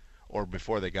leave, or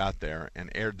before they got there, and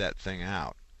aired that thing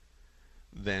out,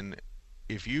 then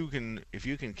if you can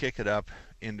kick it up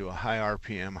into a high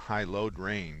RPM, high load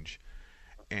range,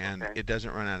 and it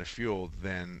doesn't run out of fuel,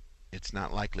 then it's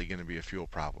not likely going to be a fuel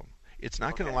problem. It's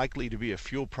not going to likely to be a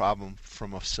fuel problem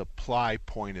from a supply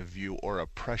point of view or a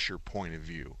pressure point of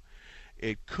view.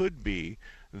 It could be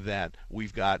that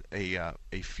we've got a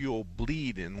fuel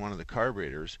bleed in one of the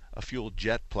carburetors, a fuel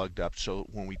jet plugged up, so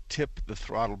when we tip the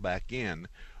throttle back in,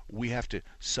 we have to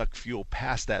suck fuel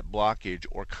past that blockage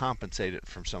or compensate it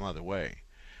from some other way.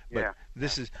 But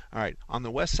this is, all right, on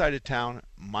the west side of town,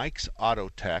 Mike's Auto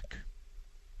Tech.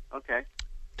 Okay.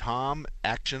 Tom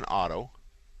Action Auto.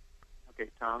 Okay,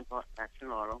 Tom Action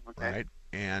Auto. Okay. Right.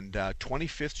 And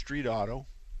 25th Street Auto.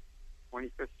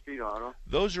 25th Street Auto.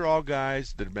 Those are all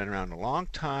guys that have been around a long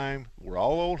time. We're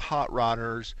all old hot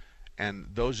rodders, and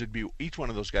each one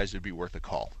of those guys would be worth a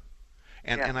call.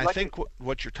 And I think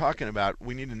what you're talking about,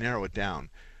 we need to narrow it down.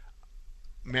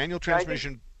 Manual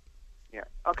transmission. Yeah.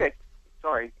 Okay.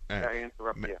 Sorry, I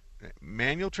interrupted you.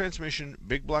 Manual transmission,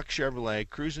 big block Chevrolet,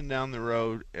 cruising down the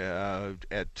road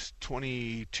at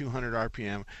 2,200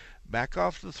 RPM. Back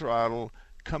off the throttle,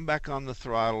 come back on the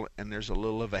throttle, and there's a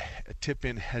little of a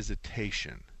tip-in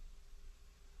hesitation.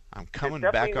 I'm coming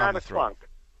back on the throttle.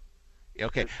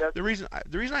 Okay. The reason I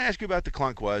asked you about the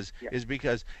clunk is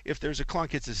because if there's a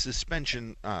clunk, it's a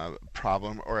suspension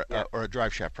problem or a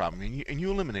drive shaft problem, and you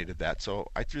eliminated that, so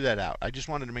I threw that out. I just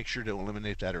wanted to make sure to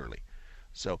eliminate that early.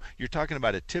 So you're talking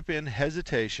about a tip-in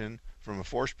hesitation from a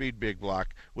 4-speed big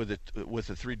block with a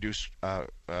 3-deuce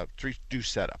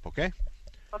setup. Okay.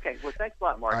 Okay. Well, thanks a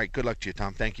lot, Mark. All right. Good luck to you,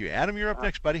 Tom. Thank you, Adam. You're up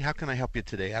next, buddy. How can I help you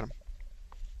today, Adam?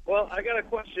 Well, I got a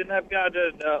question. I've got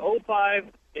an 05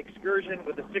 Excursion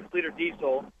with a 6-liter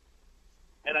diesel,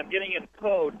 and I'm getting a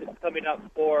code that's coming up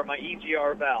for my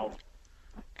EGR valve.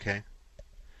 Okay.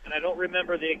 And I don't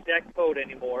remember the exact code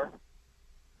anymore.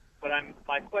 But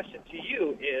my question to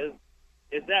you is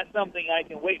that something I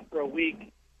can wait for a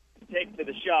week to take to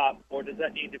the shop, or does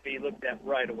that need to be looked at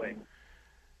right away?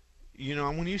 You know,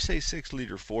 when you say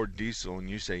 6-liter Ford diesel and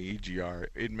you say EGR,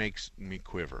 it makes me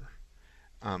quiver.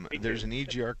 There's an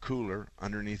EGR cooler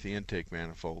underneath the intake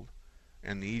manifold,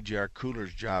 and the EGR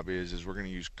cooler's job is we're going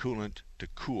to use coolant to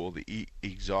cool the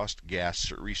exhaust gas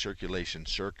recirculation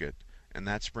circuit, and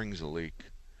that springs a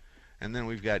leak. And then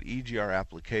we've got EGR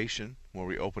application, where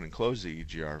we open and close the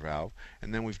EGR valve,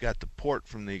 and then we've got the port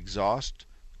from the exhaust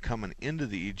coming into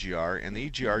the EGR, and the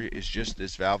EGR is just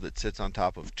this valve that sits on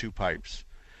top of 2 pipes.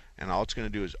 And all it's going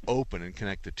to do is open and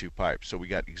connect the 2 pipes. So we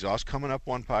got exhaust coming up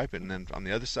one pipe, and then on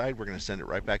the other side, we're going to send it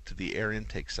right back to the air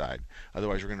intake side.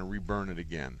 Otherwise, we're going to reburn it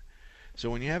again. So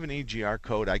when you have an EGR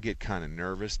code, I get kind of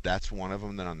nervous. That's one of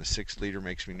them that on the 6-liter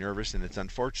makes me nervous, and it's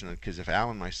unfortunate because if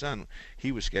Alan, my son,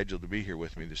 he was scheduled to be here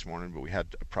with me this morning, but we had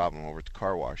a problem over at the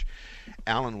car wash.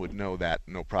 Alan would know that,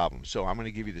 no problem. So I'm going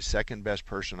to give you the second best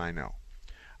person I know.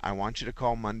 I want you to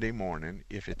call Monday morning,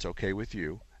 if it's okay with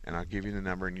you, and I'll give you the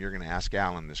number, and you're going to ask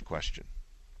Alan this question.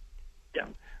 Yeah.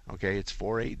 Okay, it's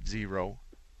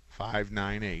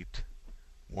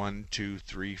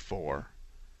 480-598-1234.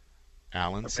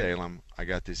 Alan Salem, I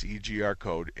got this EGR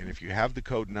code, and if you have the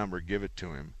code number, give it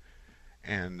to him.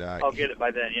 And I'll get it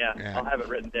by then. Yeah, I'll have it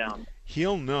written down.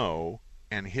 He'll know,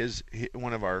 and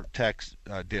one of our techs,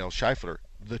 Dale Scheifler,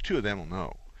 the two of them will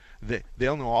know.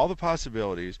 They'll know all the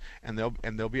possibilities, and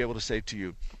they'll be able to say to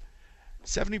you,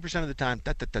 70% of the time,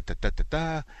 da da da da da da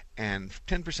da, and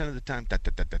 10% of the time, da da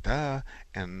da da da,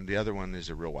 and the other one is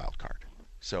a real wild card.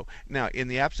 So now, in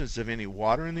the absence of any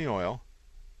water in the oil,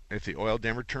 if the oil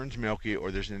dimmer turns milky or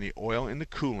there's any oil in the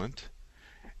coolant,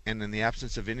 and in the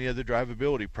absence of any other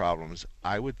drivability problems,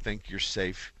 I would think you're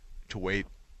safe to wait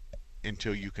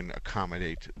until you can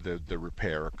accommodate the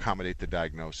repair, accommodate the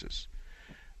diagnosis.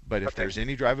 But if there's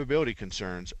any drivability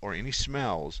concerns or any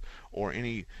smells or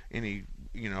any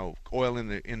oil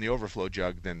in the overflow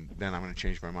jug, then I'm going to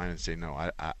change my mind and say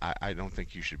no. I don't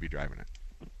think you should be driving it.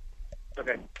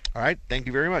 Okay. All right. Thank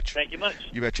you very much. Thank you much.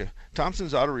 You betcha.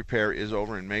 Thompson's Auto Repair is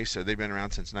over in Mesa. They've been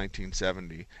around since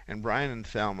 1970. And Brian and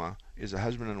Thelma is a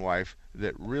husband and wife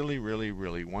that really, really,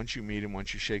 really, once you meet them,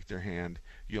 once you shake their hand,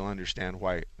 you'll understand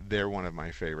why they're one of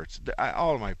my favorites.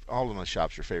 All of my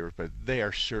shops are favorite, but they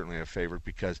are certainly a favorite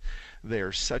because they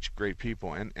are such great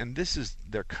people. And this is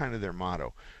their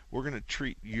motto. We're going to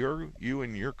treat you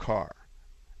and your car,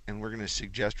 and we're going to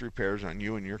suggest repairs on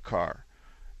you and your car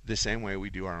the same way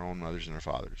we do our own mothers and our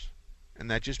fathers.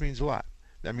 And that just means a lot.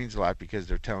 That means a lot because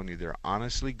they're telling you they're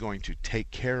honestly going to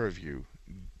take care of you.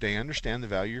 They understand the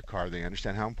value of your car. They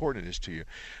understand how important it is to you.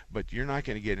 But you're not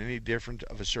going to get any different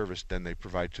of a service than they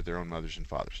provide to their own mothers and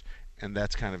fathers. And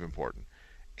that's kind of important.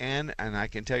 And I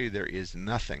can tell you there is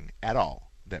nothing at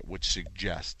all that would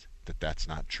suggest that that's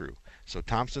not true. So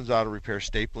Thompson's Auto Repair,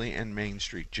 Stapley and Main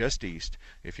Street, just east.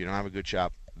 If you don't have a good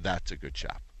shop, that's a good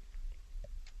shop.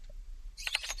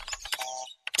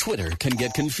 Twitter can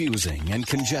get confusing and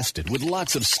congested with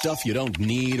lots of stuff you don't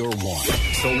need or want.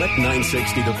 Select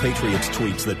 960 The Patriots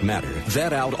tweets that matter.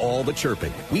 Vet out all the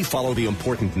chirping. We follow the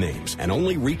important names and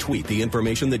only retweet the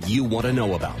information that you want to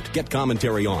know about. Get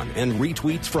commentary on and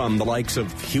retweets from the likes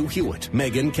of Hugh Hewitt,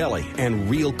 Megyn Kelly, and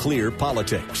Real Clear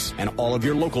Politics, and all of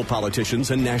your local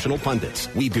politicians and national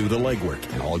pundits. We do the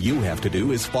legwork, and all you have to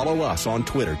do is follow us on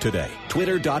Twitter today.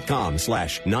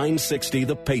 Twitter.com/960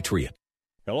 The Patriot.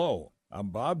 Hello. I'm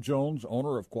Bob Jones,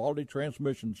 owner of Quality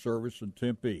Transmission Service in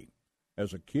Tempe.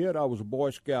 As a kid, I was a Boy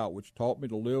Scout, which taught me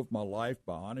to live my life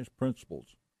by honest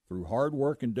principles. Through hard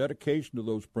work and dedication to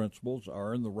those principles, I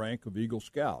earned the rank of Eagle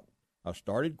Scout. I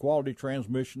started Quality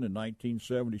Transmission in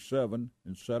 1977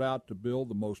 and set out to build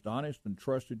the most honest and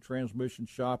trusted transmission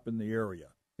shop in the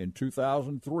area. In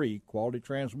 2003, Quality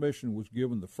Transmission was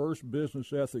given the first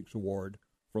Business Ethics Award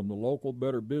from the local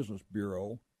Better Business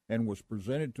Bureau and was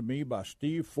presented to me by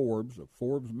Steve Forbes of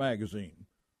Forbes magazine.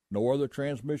 No other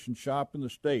transmission shop in the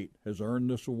state has earned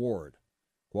this award.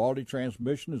 Quality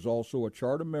Transmission is also a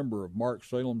charter member of Mark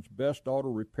Salem's Best Auto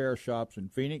Repair Shops in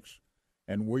Phoenix,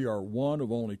 and we are one of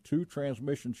only 2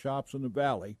 transmission shops in the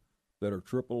Valley that are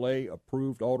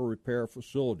AAA-approved auto repair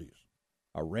facilities.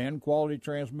 I ran Quality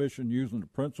Transmission using the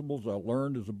principles I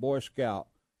learned as a Boy Scout,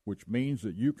 which means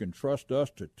that you can trust us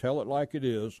to tell it like it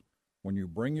is when you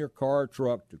bring your car or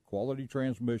truck to Quality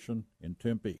Transmission in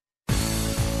Tempe.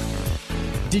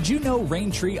 Did you know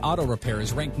Raintree Auto Repair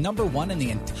is ranked number 1 in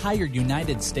the entire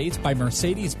United States by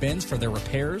Mercedes-Benz for their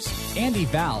repairs? Andy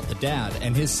Val, the dad,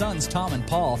 and his sons Tom and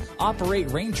Paul operate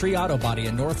Raintree Auto Body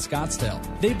in North Scottsdale.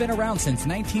 They've been around since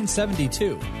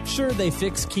 1972. Sure, they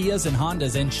fix Kias and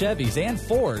Hondas and Chevys and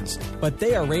Fords, but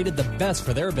they are rated the best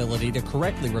for their ability to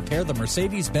correctly repair the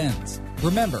Mercedes-Benz.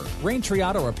 Remember, Raintree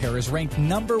Auto Repair is ranked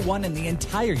number 1 in the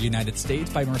entire United States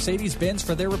by Mercedes-Benz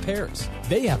for their repairs.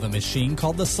 They have a machine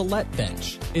called the Celette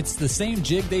Bench. It's the same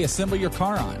jig they assemble your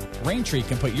car on. Raintree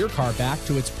can put your car back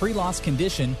to its pre-loss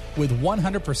condition with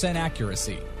 100%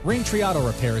 accuracy. Raintree Auto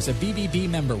Repair is a BBB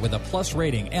member with a plus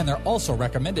rating, and they're also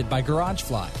recommended by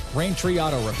GarageFly. Raintree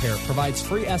Auto Repair provides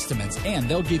free estimates, and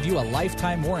they'll give you a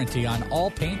lifetime warranty on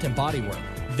all paint and bodywork.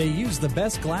 They use the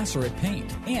best Glasserit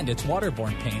paint, and it's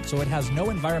waterborne paint, so it has no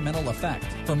environmental effect.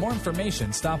 For more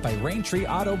information, stop by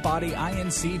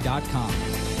RaintreeAutoBodyInc.com.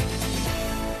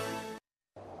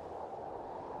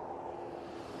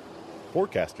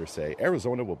 Forecasters say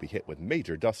Arizona will be hit with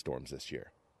major dust storms this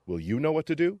year. Will you know what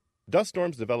to do? Dust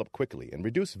storms develop quickly and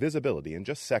reduce visibility in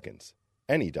just seconds.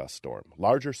 Any dust storm,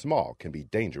 large or small, can be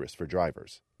dangerous for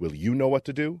drivers. Will you know what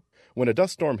to do? When a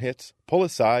dust storm hits, pull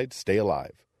aside, stay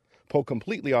alive. Pull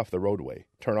completely off the roadway,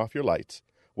 turn off your lights,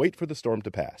 wait for the storm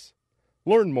to pass.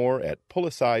 Learn more at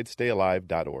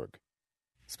pullasidestayalive.org.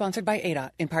 Sponsored by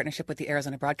ADOT in partnership with the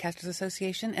Arizona Broadcasters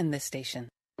Association and this station.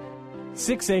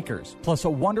 6 acres, plus a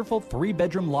wonderful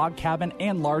 3-bedroom log cabin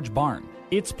and large barn.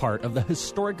 It's part of the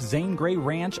historic Zane Gray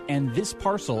Ranch, and this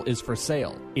parcel is for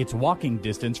sale. It's walking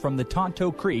distance from the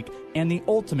Tonto Creek and the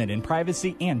ultimate in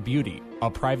privacy and beauty. A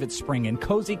private spring and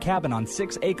cozy cabin on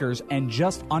 6 acres and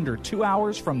just under 2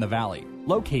 hours from the valley.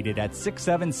 Located at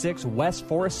 676 West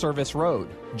Forest Service Road.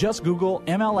 Just Google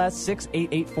MLS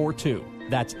 68842.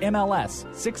 That's MLS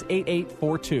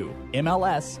 68842.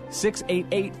 MLS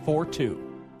 68842.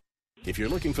 If you're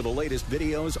looking for the latest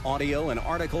videos, audio, and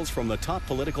articles from the top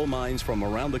political minds from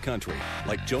around the country,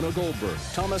 like Jonah Goldberg,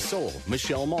 Thomas Sowell,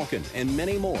 Michelle Malkin, and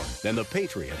many more, then The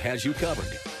Patriot has you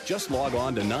covered. Just log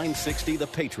on to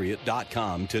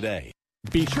 960thepatriot.com today.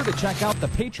 Be sure to check out The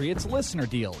Patriot's listener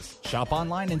deals. Shop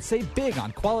online and save big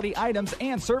on quality items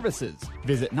and services.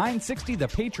 Visit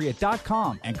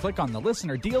 960thepatriot.com and click on the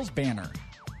listener deals banner.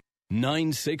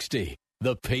 960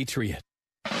 The Patriot.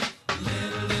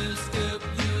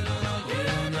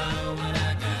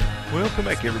 Welcome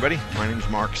back, everybody. My name is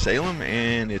Mark Salem,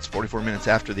 and it's 44 minutes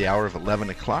after the hour of 11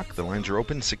 o'clock. The lines are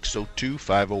open,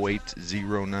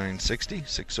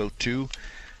 602-508-0960,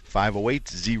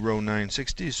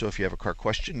 602-508-0960. So if you have a car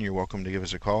question, you're welcome to give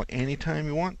us a call anytime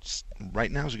you want. Right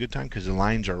now is a good time because the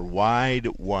lines are wide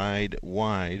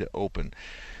open.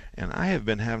 And I have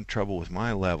been having trouble with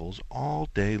my levels all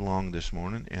day long this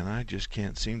morning, and I just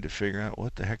can't seem to figure out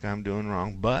what the heck I'm doing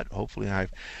wrong. But hopefully and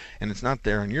it's not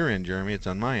there on your end, Jeremy, it's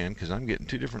on my end, because I'm getting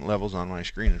 2 different levels on my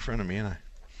screen in front of me, and I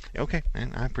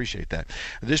appreciate that.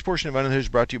 This portion of Unleashed is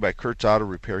brought to you by Kurt's Auto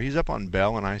Repair. He's up on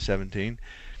Bell and I-17.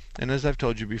 And as I've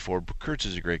told you before, Kurtz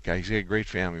is a great guy. He's got a great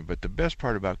family. But the best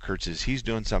part about Kurtz is he's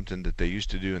doing something that they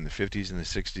used to do in the 50s and the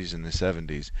 60s and the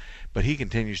 70s. But he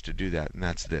continues to do that, and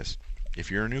that's this. If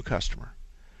you're a new customer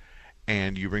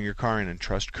and you bring your car in and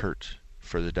trust Kurtz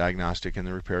for the diagnostic and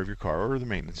the repair of your car or the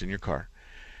maintenance in your car,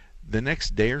 the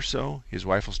next day or so, his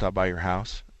wife will stop by your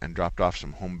house and drop off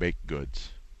some home-baked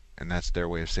goods. And that's their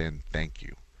way of saying thank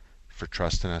you for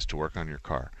trusting us to work on your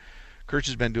car. Kurtz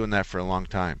has been doing that for a long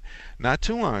time. Not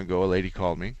too long ago, a lady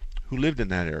called me who lived in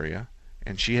that area,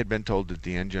 and she had been told that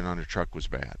the engine on her truck was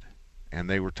bad. And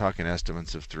they were talking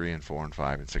estimates of $3,000 and $4,000 and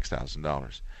 $5,000 and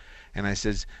 $6,000. And I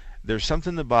says, there's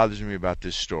something that bothers me about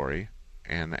this story,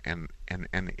 and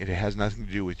it has nothing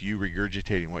to do with you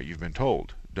regurgitating what you've been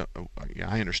told.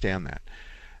 I understand that.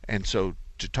 And so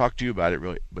to talk to you about it,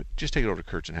 really, but just take it over to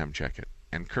Kurtz and have him check it.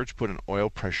 And Kurtz put an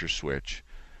oil pressure switch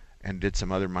and did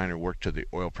some other minor work to the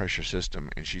oil pressure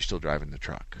system, and she's still driving the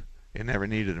truck. It never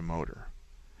needed a motor.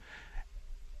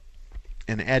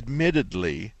 And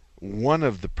admittedly, one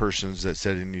of the persons that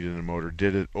said it needed a motor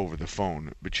did it over the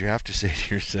phone, but you have to say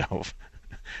to yourself,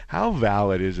 how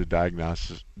valid is a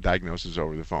diagnosis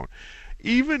over the phone?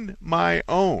 Even my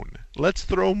own. Let's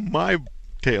throw my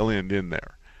tail end in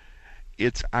there.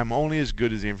 I'm only as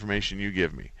good as the information you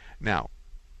give me. Now,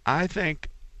 I think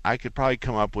I could probably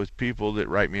come up with people that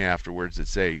write me afterwards that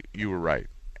say you were right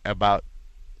about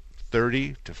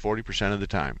 30 to 40% of the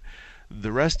time.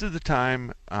 The rest of the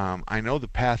time, I know the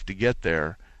path to get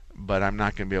there, but I'm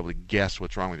not going to be able to guess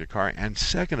what's wrong with your car. And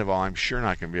second of all, I'm sure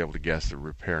not going to be able to guess the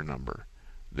repair number.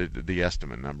 The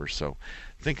estimate number. So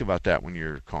think about that when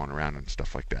you're calling around and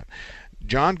stuff like that.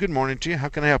 John, good morning to you. How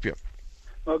can I help you?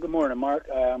 Well, good morning, Mark.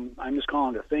 I'm just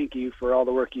calling to thank you for all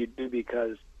the work you do,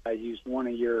 because I used one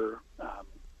of your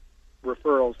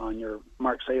referrals on your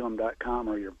marksalem.com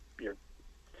or your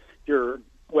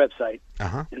website.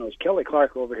 Uh-huh. And it was Kelly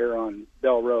Clark over here on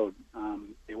Bell Road.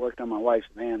 They worked on my wife's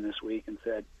van this week and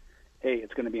said, hey,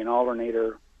 it's going to be an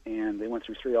alternator, and they went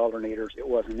through 3 alternators. It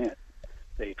wasn't it.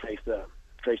 They traced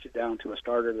it down to a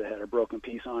starter that had a broken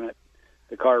piece on it.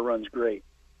 The car runs great.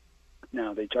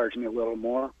 Now, they charged me a little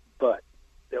more, but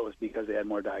that was because they had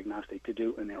more diagnostic to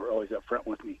do, and they were always up front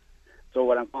with me. So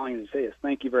what I'm calling you to say is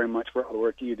thank you very much for all the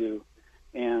work you do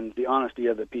and the honesty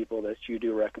of the people that you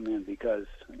do recommend, because,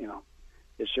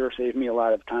 it sure saved me a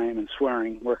lot of time and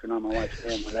swearing working on my wife's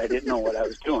van, but I didn't know what I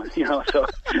was doing, so.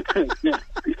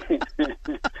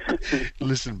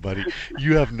 Listen, buddy,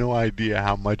 you have no idea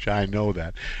how much I know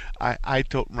that. I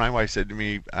told my wife said to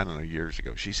me, I don't know, years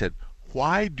ago, she said,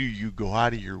 why do you go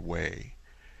out of your way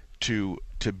to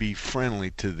be friendly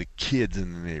to the kids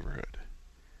in the neighborhood?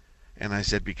 And I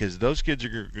said, because those kids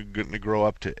are going to grow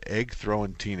up to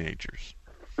egg-throwing teenagers.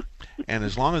 And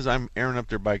as long as I'm airing up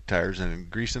their bike tires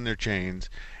and greasing their chains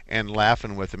and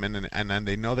laughing with them, and then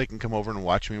they know they can come over and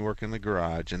watch me work in the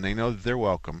garage, and they know that they're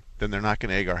welcome, then they're not going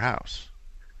to egg our house.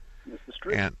 This is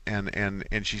true.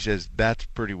 And she says, that's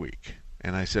pretty weak.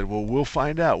 And I said, well, we'll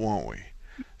find out, won't we?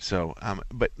 So,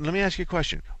 but let me ask you a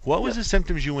question. What was the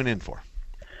symptoms you went in for?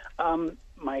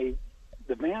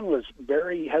 The van was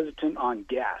very hesitant on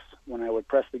gas. When I would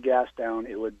press the gas down,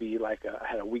 it would be like I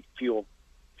had a weak fuel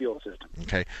fuel system.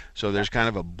 Okay, so there's kind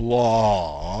of a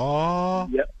blah.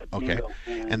 Yep. Okay,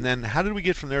 bingo. and then how did we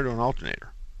get from there to an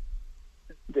alternator?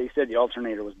 They said the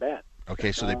alternator was bad.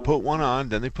 Okay, so they put one on,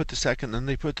 then they put the second, then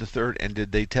they put the third, and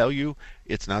did they tell you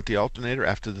it's not the alternator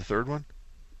after the third one?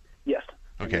 Yes.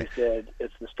 Okay. And they said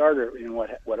it's the starter, and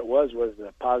what it was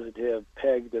the positive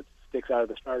peg that sticks out of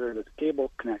the starter that the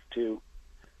cable connects to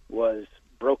was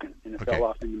broken, and it fell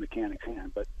off in the mechanic's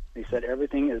hand. But they said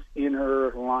everything is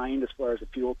interlined as far as the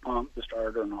fuel pump, the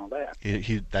starter, and all that.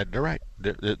 They're right.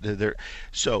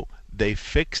 So they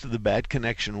fixed the bad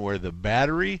connection where the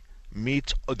battery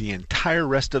meets the entire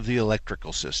rest of the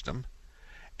electrical system.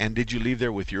 And did you leave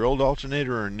there with your old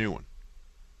alternator or a new one?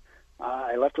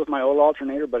 I left with my old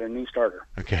alternator, but a new starter.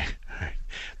 Okay. All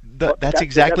right. That's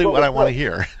exactly what I want to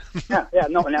hear. yeah,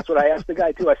 no, and that's what I asked the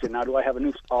guy, too. I said, now, do I have a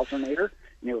new alternator?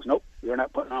 And he goes, nope, you're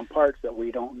not putting on parts that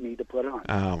we don't need to put on.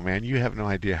 Oh, man, you have no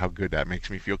idea how good that makes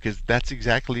me feel, because that's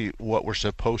exactly what we're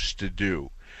supposed to do.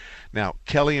 Now,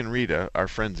 Kelly and Rita are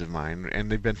friends of mine,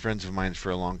 and they've been friends of mine for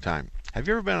a long time. Have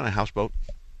you ever been on a houseboat?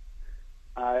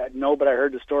 No, but I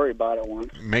heard the story about it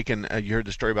once. You heard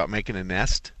the story about making a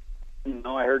nest?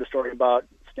 No, I heard a story about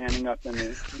standing up in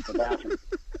the bathroom.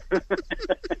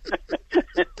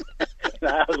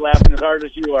 I was laughing as hard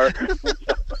as you are.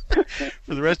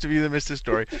 For the rest of you that missed this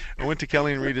story, I went to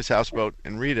Kelly and Rita's houseboat,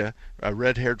 and Rita, a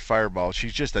red-haired fireball,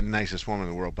 she's just the nicest woman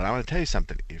in the world. But I want to tell you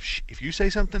something. If you say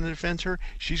something that offends her,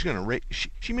 she's going to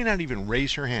she may not even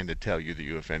raise her hand to tell you that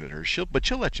you offended her. But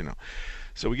she'll let you know.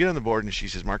 So we get on the board, and she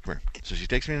says, Mark, come here. So she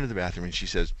takes me into the bathroom, and she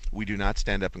says, we do not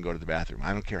stand up and go to the bathroom.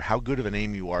 I don't care how good of an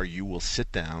aim you are, you will sit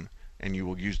down, and you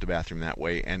will use the bathroom that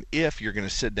way. And if you're going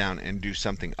to sit down and do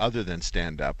something other than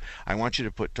stand up, I want you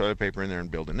to put toilet paper in there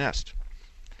and build a nest.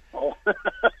 Oh.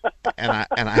 and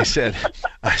I said,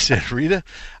 Rita,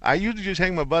 I usually just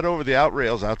hang my butt over the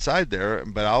outrails outside there,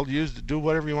 but I'll do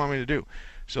whatever you want me to do.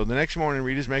 So the next morning,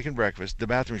 Rita's making breakfast. The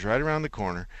bathroom's right around the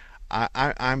corner.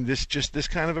 I'm this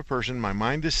kind of a person. My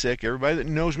mind is sick. Everybody that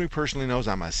knows me personally knows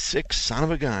I'm a sick son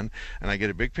of a gun. And I get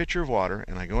a big pitcher of water,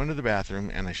 and I go into the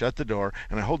bathroom, and I shut the door,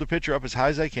 and I hold the pitcher up as high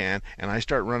as I can, and I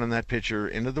start running that pitcher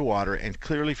into the water. And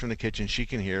clearly from the kitchen, she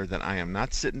can hear that I am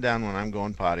not sitting down when I'm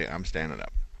going potty. I'm standing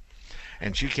up.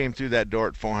 And she came through that door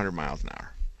at 400 miles an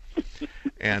hour.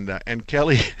 And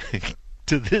Kelly,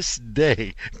 to this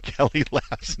day, Kelly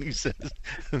laughs and he says,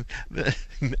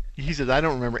 I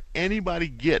don't remember anybody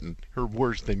getting her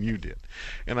worse than you did.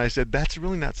 And I said, that's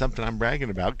really not something I'm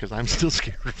bragging about, because I'm still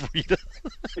scared of Rita.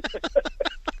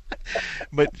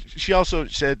 But she also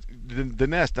said the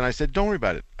nest, and I said, don't worry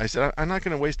about it. I said, I'm not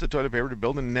going to waste the toilet paper to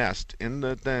build a nest in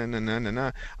the thing,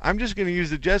 and I'm just going to use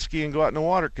the jet ski and go out in the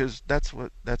water, because that's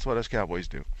what us cowboys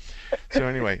do. So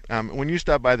anyway, when you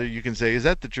stop by there, you can say, is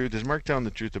that the truth? Is Mark telling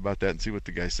the truth about that? And see what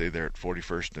the guys say there at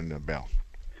 41st and Bell.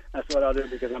 That's what I'll do,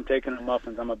 because I'm taking the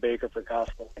muffins. I'm a baker for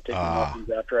gospel. I take the muffins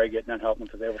after I get done helping,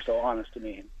 because they were so honest to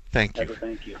me. Thank you.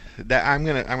 Thank you. I'm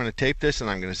gonna tape this, and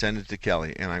I'm gonna send it to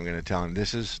Kelly, and I'm gonna tell him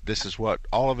this is what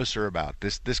all of us are about.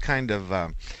 This kind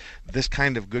of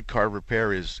good car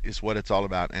repair is what it's all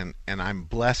about, and I'm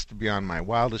blessed beyond my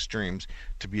wildest dreams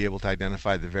to be able to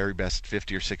identify the very best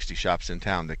 50 or 60 shops in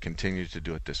town that continue to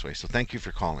do it this way. So thank you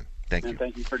for calling. Thank you.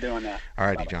 Thank you for doing that. All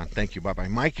righty, John. Thank you. Bye-bye.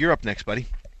 Mike, you're up next, buddy.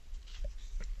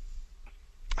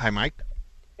 Hi, Mike.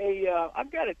 Hey, I've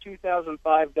got a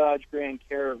 2005 Dodge Grand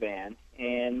Caravan,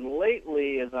 and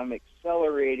lately, as I'm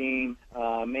accelerating,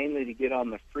 mainly to get on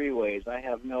the freeways, I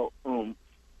have no oomph.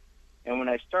 And when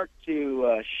I start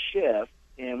to shift,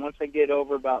 and once I get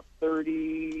over about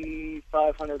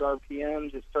 3,500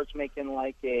 RPMs, it starts making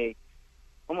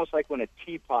almost like when a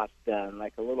teapot's done,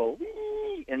 like a little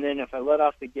wee. And then if I let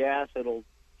off the gas, it'll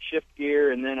shift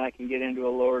gear, and then I can get into a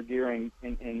lower gear and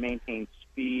maintain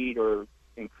speed or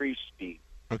increase speed.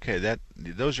 Okay,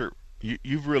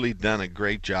 you've really done a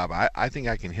great job. I think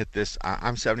I can hit this.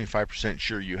 I'm 75%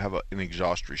 sure you have an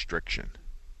exhaust restriction.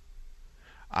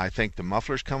 I think the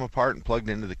muffler's come apart and plugged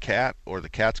into the cat, or the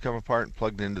cat's come apart and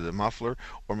plugged into the muffler,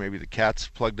 or maybe the cat's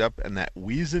plugged up, and that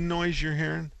wheezing noise you're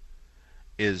hearing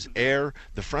is air.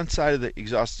 The front side of the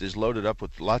exhaust is loaded up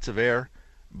with lots of air,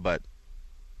 but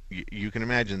you can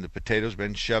imagine the potato's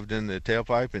been shoved in the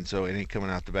tailpipe, and so it ain't coming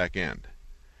out the back end.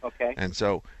 Okay. And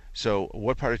so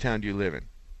what part of town do you live in?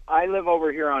 I live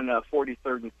over here on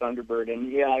 43rd and Thunderbird,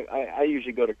 and I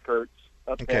usually go to Kurt's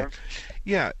up there.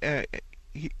 Yeah.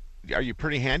 Are you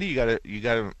pretty handy? You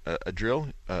got a drill,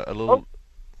 a little? Oh,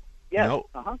 yeah. No.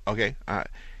 Uh-huh. Okay.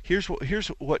 Here's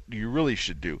what you really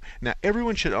should do. Now,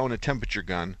 everyone should own a temperature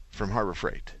gun from Harbor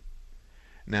Freight.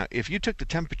 Now, if you took the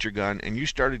temperature gun and you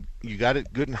got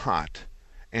it good and hot,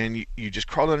 and you just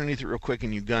crawled underneath it real quick,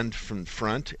 and you gunned from the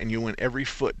front, and you went every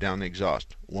foot down the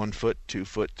exhaust. 1 foot, 2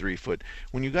 foot, 3 foot.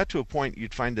 When you got to a point,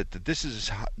 you'd find that this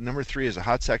is number 3 is a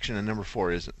hot section and number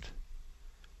 4 isn't.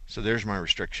 So there's my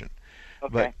restriction.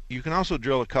 Okay. But you can also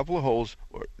drill a couple of holes,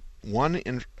 one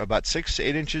in about 6 to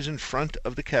 8 inches in front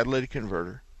of the catalytic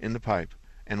converter in the pipe,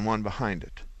 and one behind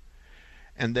it.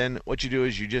 And then what you do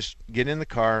is you just get in the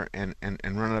car and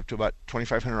run it up to about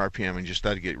 2,500 RPM and just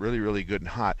let it get really, really good and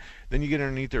hot. Then you get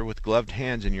underneath there with gloved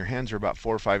hands, and your hands are about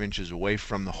 4 or 5 inches away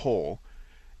from the hole.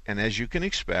 And as you can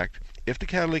expect, if the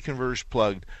catalytic converter is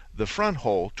plugged, the front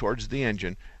hole towards the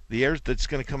engine, the air that's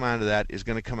going to come out of that is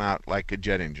going to come out like a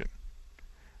jet engine.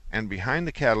 And behind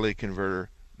the catalytic converter,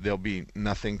 there'll be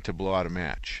nothing to blow out a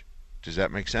match. Does that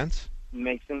make sense?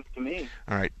 Makes sense to me.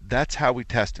 All right, that's how we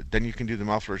test it. Then you can do the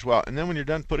muffler as well. And then when you're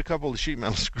done, put a couple of sheet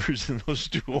metal screws in those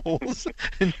 2 holes,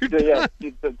 and you're done.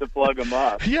 To plug them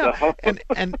up. Yeah, So.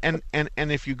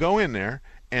 and if you go in there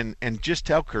and just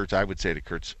tell Kurtz, I would say to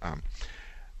Kurtz,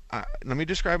 let me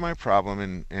describe my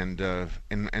problem, and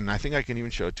I think I can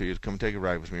even show it to you. Come take a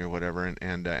ride with me or whatever,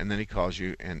 and then he calls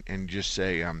you and just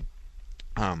say,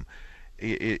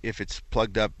 if it's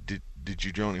plugged up, did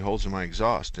you drill any holes in my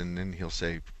exhaust? And then he'll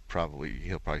probably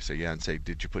say yeah, and say,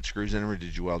 did you put screws in them or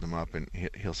did you weld them up? And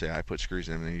he'll say, I put screws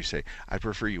in them. And then you say, I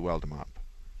prefer you weld them up.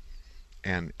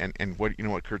 And what you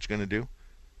know what Kurt's going to do?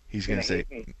 He's going to say,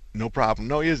 no problem.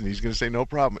 No, he isn't. He's going to say, no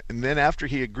problem. And then after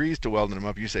he agrees to welding them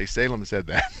up, you say, Salem said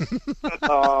that.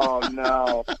 Oh,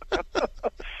 no.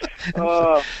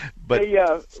 But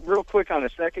hey, real quick on the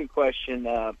second question,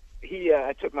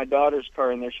 I took my daughter's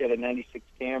car in there. She had a 96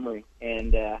 Camry,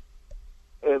 and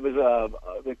it was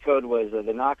the code was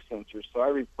the NOx sensor. So I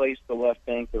replaced the left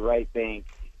bank, the right bank,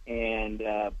 and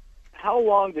how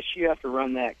long does she have to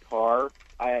run that car?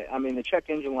 I mean, the check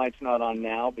engine light's not on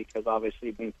now because obviously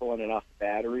you've been pulling it off the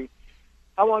battery.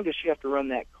 How long does she have to run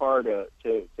that car to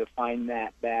find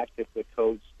that back if the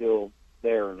code's still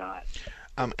there or not?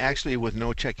 Actually, with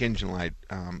no check engine light,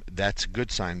 that's a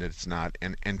good sign that it's not.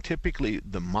 And typically,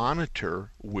 the monitor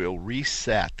will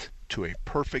reset to a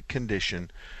perfect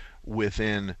condition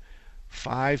within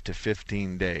 5 to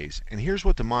 15 days. And here's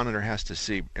what the monitor has to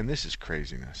see, and this is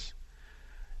craziness.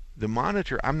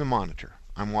 I'm the monitor.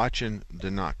 I'm watching the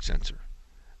NOx sensor.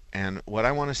 And what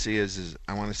I want to see is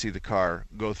I want to see the car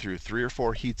go through 3 or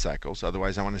 4 heat cycles.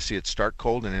 Otherwise, I want to see it start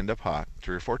cold and end up hot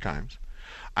 3 or 4 times.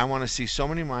 I want to see so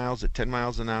many miles at 10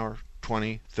 miles an hour,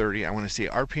 20, 30. I want to see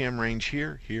RPM range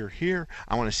here, here, here.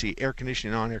 I want to see air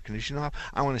conditioning on, air conditioning off.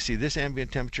 I want to see this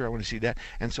ambient temperature. I want to see that.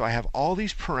 And so I have all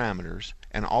these parameters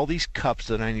and all these cups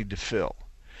that I need to fill.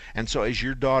 And so as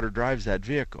your daughter drives that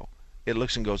vehicle, it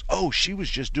looks and goes, oh, she was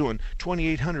just doing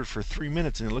 2,800 for 3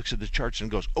 minutes, and it looks at the charts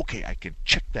and goes, okay, I can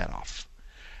check that off.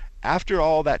 After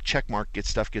all that check mark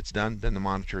stuff gets done, then the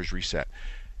monitor is reset.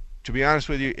 To be honest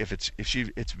with you, if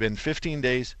it's been 15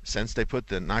 days since they put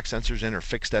the NOx sensors in or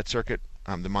fixed that circuit,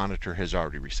 the monitor has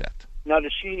already reset. Now,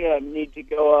 does she need to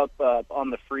go up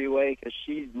on the freeway? Because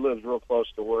she lives real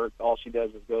close to work. All she does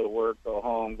is go to work, go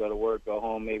home, go to work, go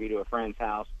home, maybe to a friend's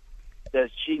house. Does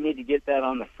she need to get that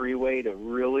on the freeway to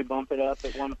really bump it up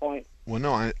at one point? Well,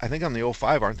 no, I think on the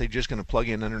 05, aren't they just going to plug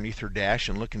in underneath her dash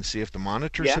and look and see if the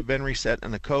monitors have been reset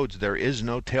and the codes? There is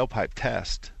no tailpipe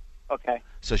test. Okay.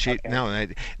 So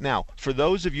now for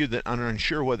those of you that are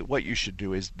unsure what you should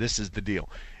do is this is the deal.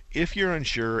 If you're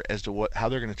unsure as to how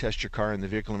they're going to test your car and the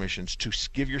vehicle emissions, to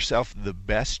give yourself the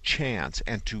best chance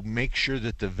and to make sure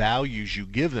that the values you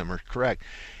give them are correct.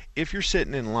 If you're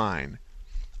sitting in line,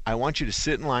 I want you to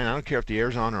sit in line. I don't care if the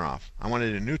air's on or off. I want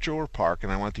it in neutral or park,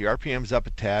 and I want the RPMs up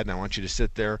a tad, and I want you to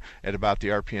sit there at about the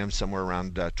RPM somewhere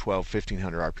around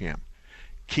 1,500 RPM.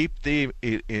 Keep the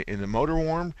motor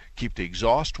warm, keep the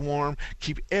exhaust warm,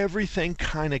 keep everything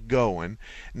kind of going.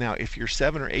 Now, if you're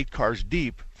 7 or 8 cars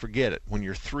deep, forget it. When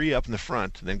you're 3 up in the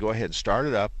front, then go ahead and start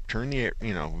it up. Turn the air,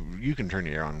 you can turn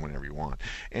the air on whenever you want,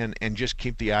 and just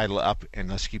keep the idle up, and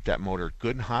let's keep that motor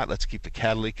good and hot. Let's keep the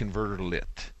catalytic converter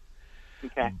lit.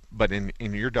 Okay. But in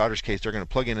your daughter's case, they're going to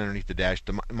plug in underneath the dash.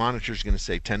 The monitor's going to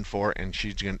say 10-4,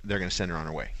 and they're going to send her on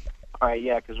her way. All right,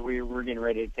 yeah, because we're getting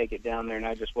ready to take it down there, and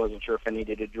I just wasn't sure if I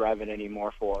needed to drive it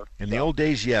anymore for her. In the old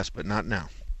days, yes, but not now.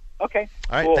 Okay.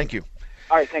 All right, cool. Thank you.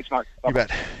 All right, thanks, Mark. You bet.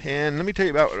 And let me tell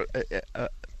you about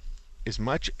as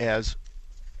much as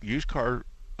used car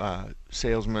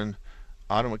salesmen,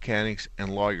 auto mechanics,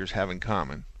 and lawyers have in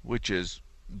common, which is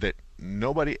that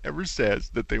nobody ever says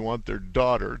that they want their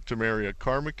daughter to marry a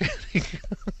car mechanic,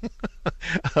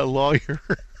 a lawyer,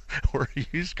 or a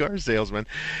used car salesman.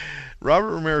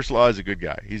 Robert Ramirez Law is a good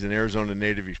guy. He's an Arizona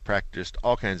native. He's practiced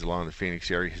all kinds of law in the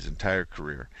Phoenix area his entire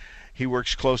career. He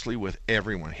works closely with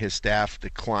everyone, his staff, the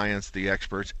clients, the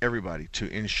experts, everybody, to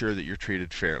ensure that you're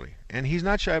treated fairly. And he's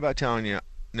not shy about telling you,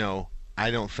 no,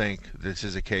 I don't think this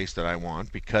is a case that I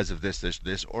want because of this,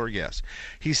 or yes.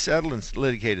 He's settled and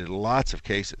litigated lots of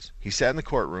cases. He sat in the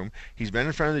courtroom. He's been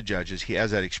in front of the judges. He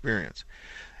has that experience.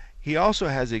 He also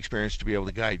has the experience to be able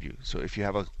to guide you. So if you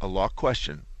have a law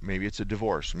question, maybe it's a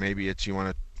divorce, maybe it's you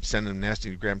want to send a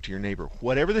nasty gram to your neighbor,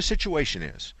 whatever the situation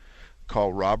is,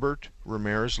 call Robert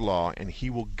Ramirez Law, and he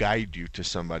will guide you to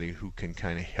somebody who can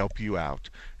kind of help you out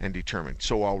and determine.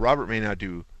 So while Robert may not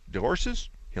do divorces,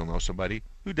 he'll know somebody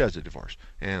who does a divorce,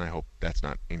 and I hope that's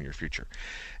not in your future.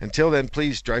 Until then,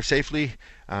 please drive safely,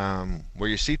 wear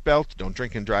your seatbelt, don't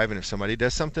drink and drive, and if somebody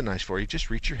does something nice for you, just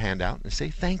reach your hand out and say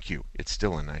thank you. It's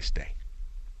still a nice day.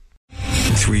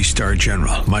 3-star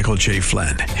General Michael J.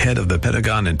 Flynn, head of the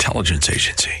Pentagon Intelligence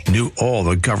Agency, knew all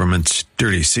the government's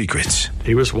dirty secrets.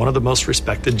 He was one of the most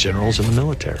respected generals in the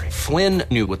military. Flynn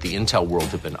knew what the intel world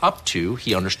had been up to.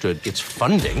 He understood its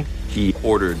funding. He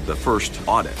ordered the first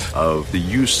audit of the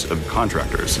use of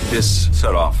contractors. This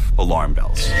set off alarm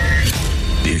bells.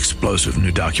 The explosive new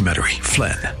documentary,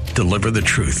 Flynn, Deliver the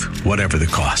Truth, Whatever the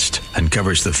Cost,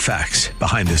 uncovers the facts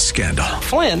behind this scandal.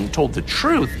 Flynn told the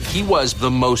truth. He was the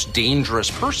most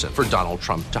dangerous person for Donald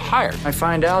Trump to hire. I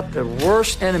find out the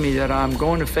worst enemy that I'm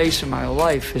going to face in my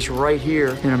life is right here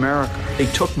in America. They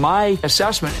took my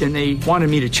assessment and they wanted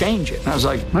me to change it. And I was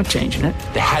like, I'm not changing it.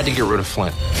 They had to get rid of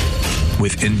Flynn.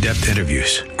 With in-depth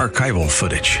interviews, archival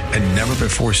footage, and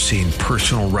never-before-seen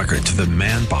personal records of the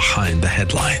man behind the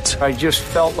headlines. I just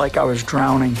felt like I was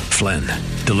drowning. Flynn,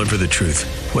 Deliver the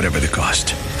Truth, Whatever the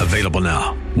Cost. Available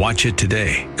now. Watch it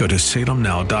today. Go to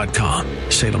salemnow.com.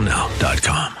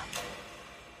 salemnow.com.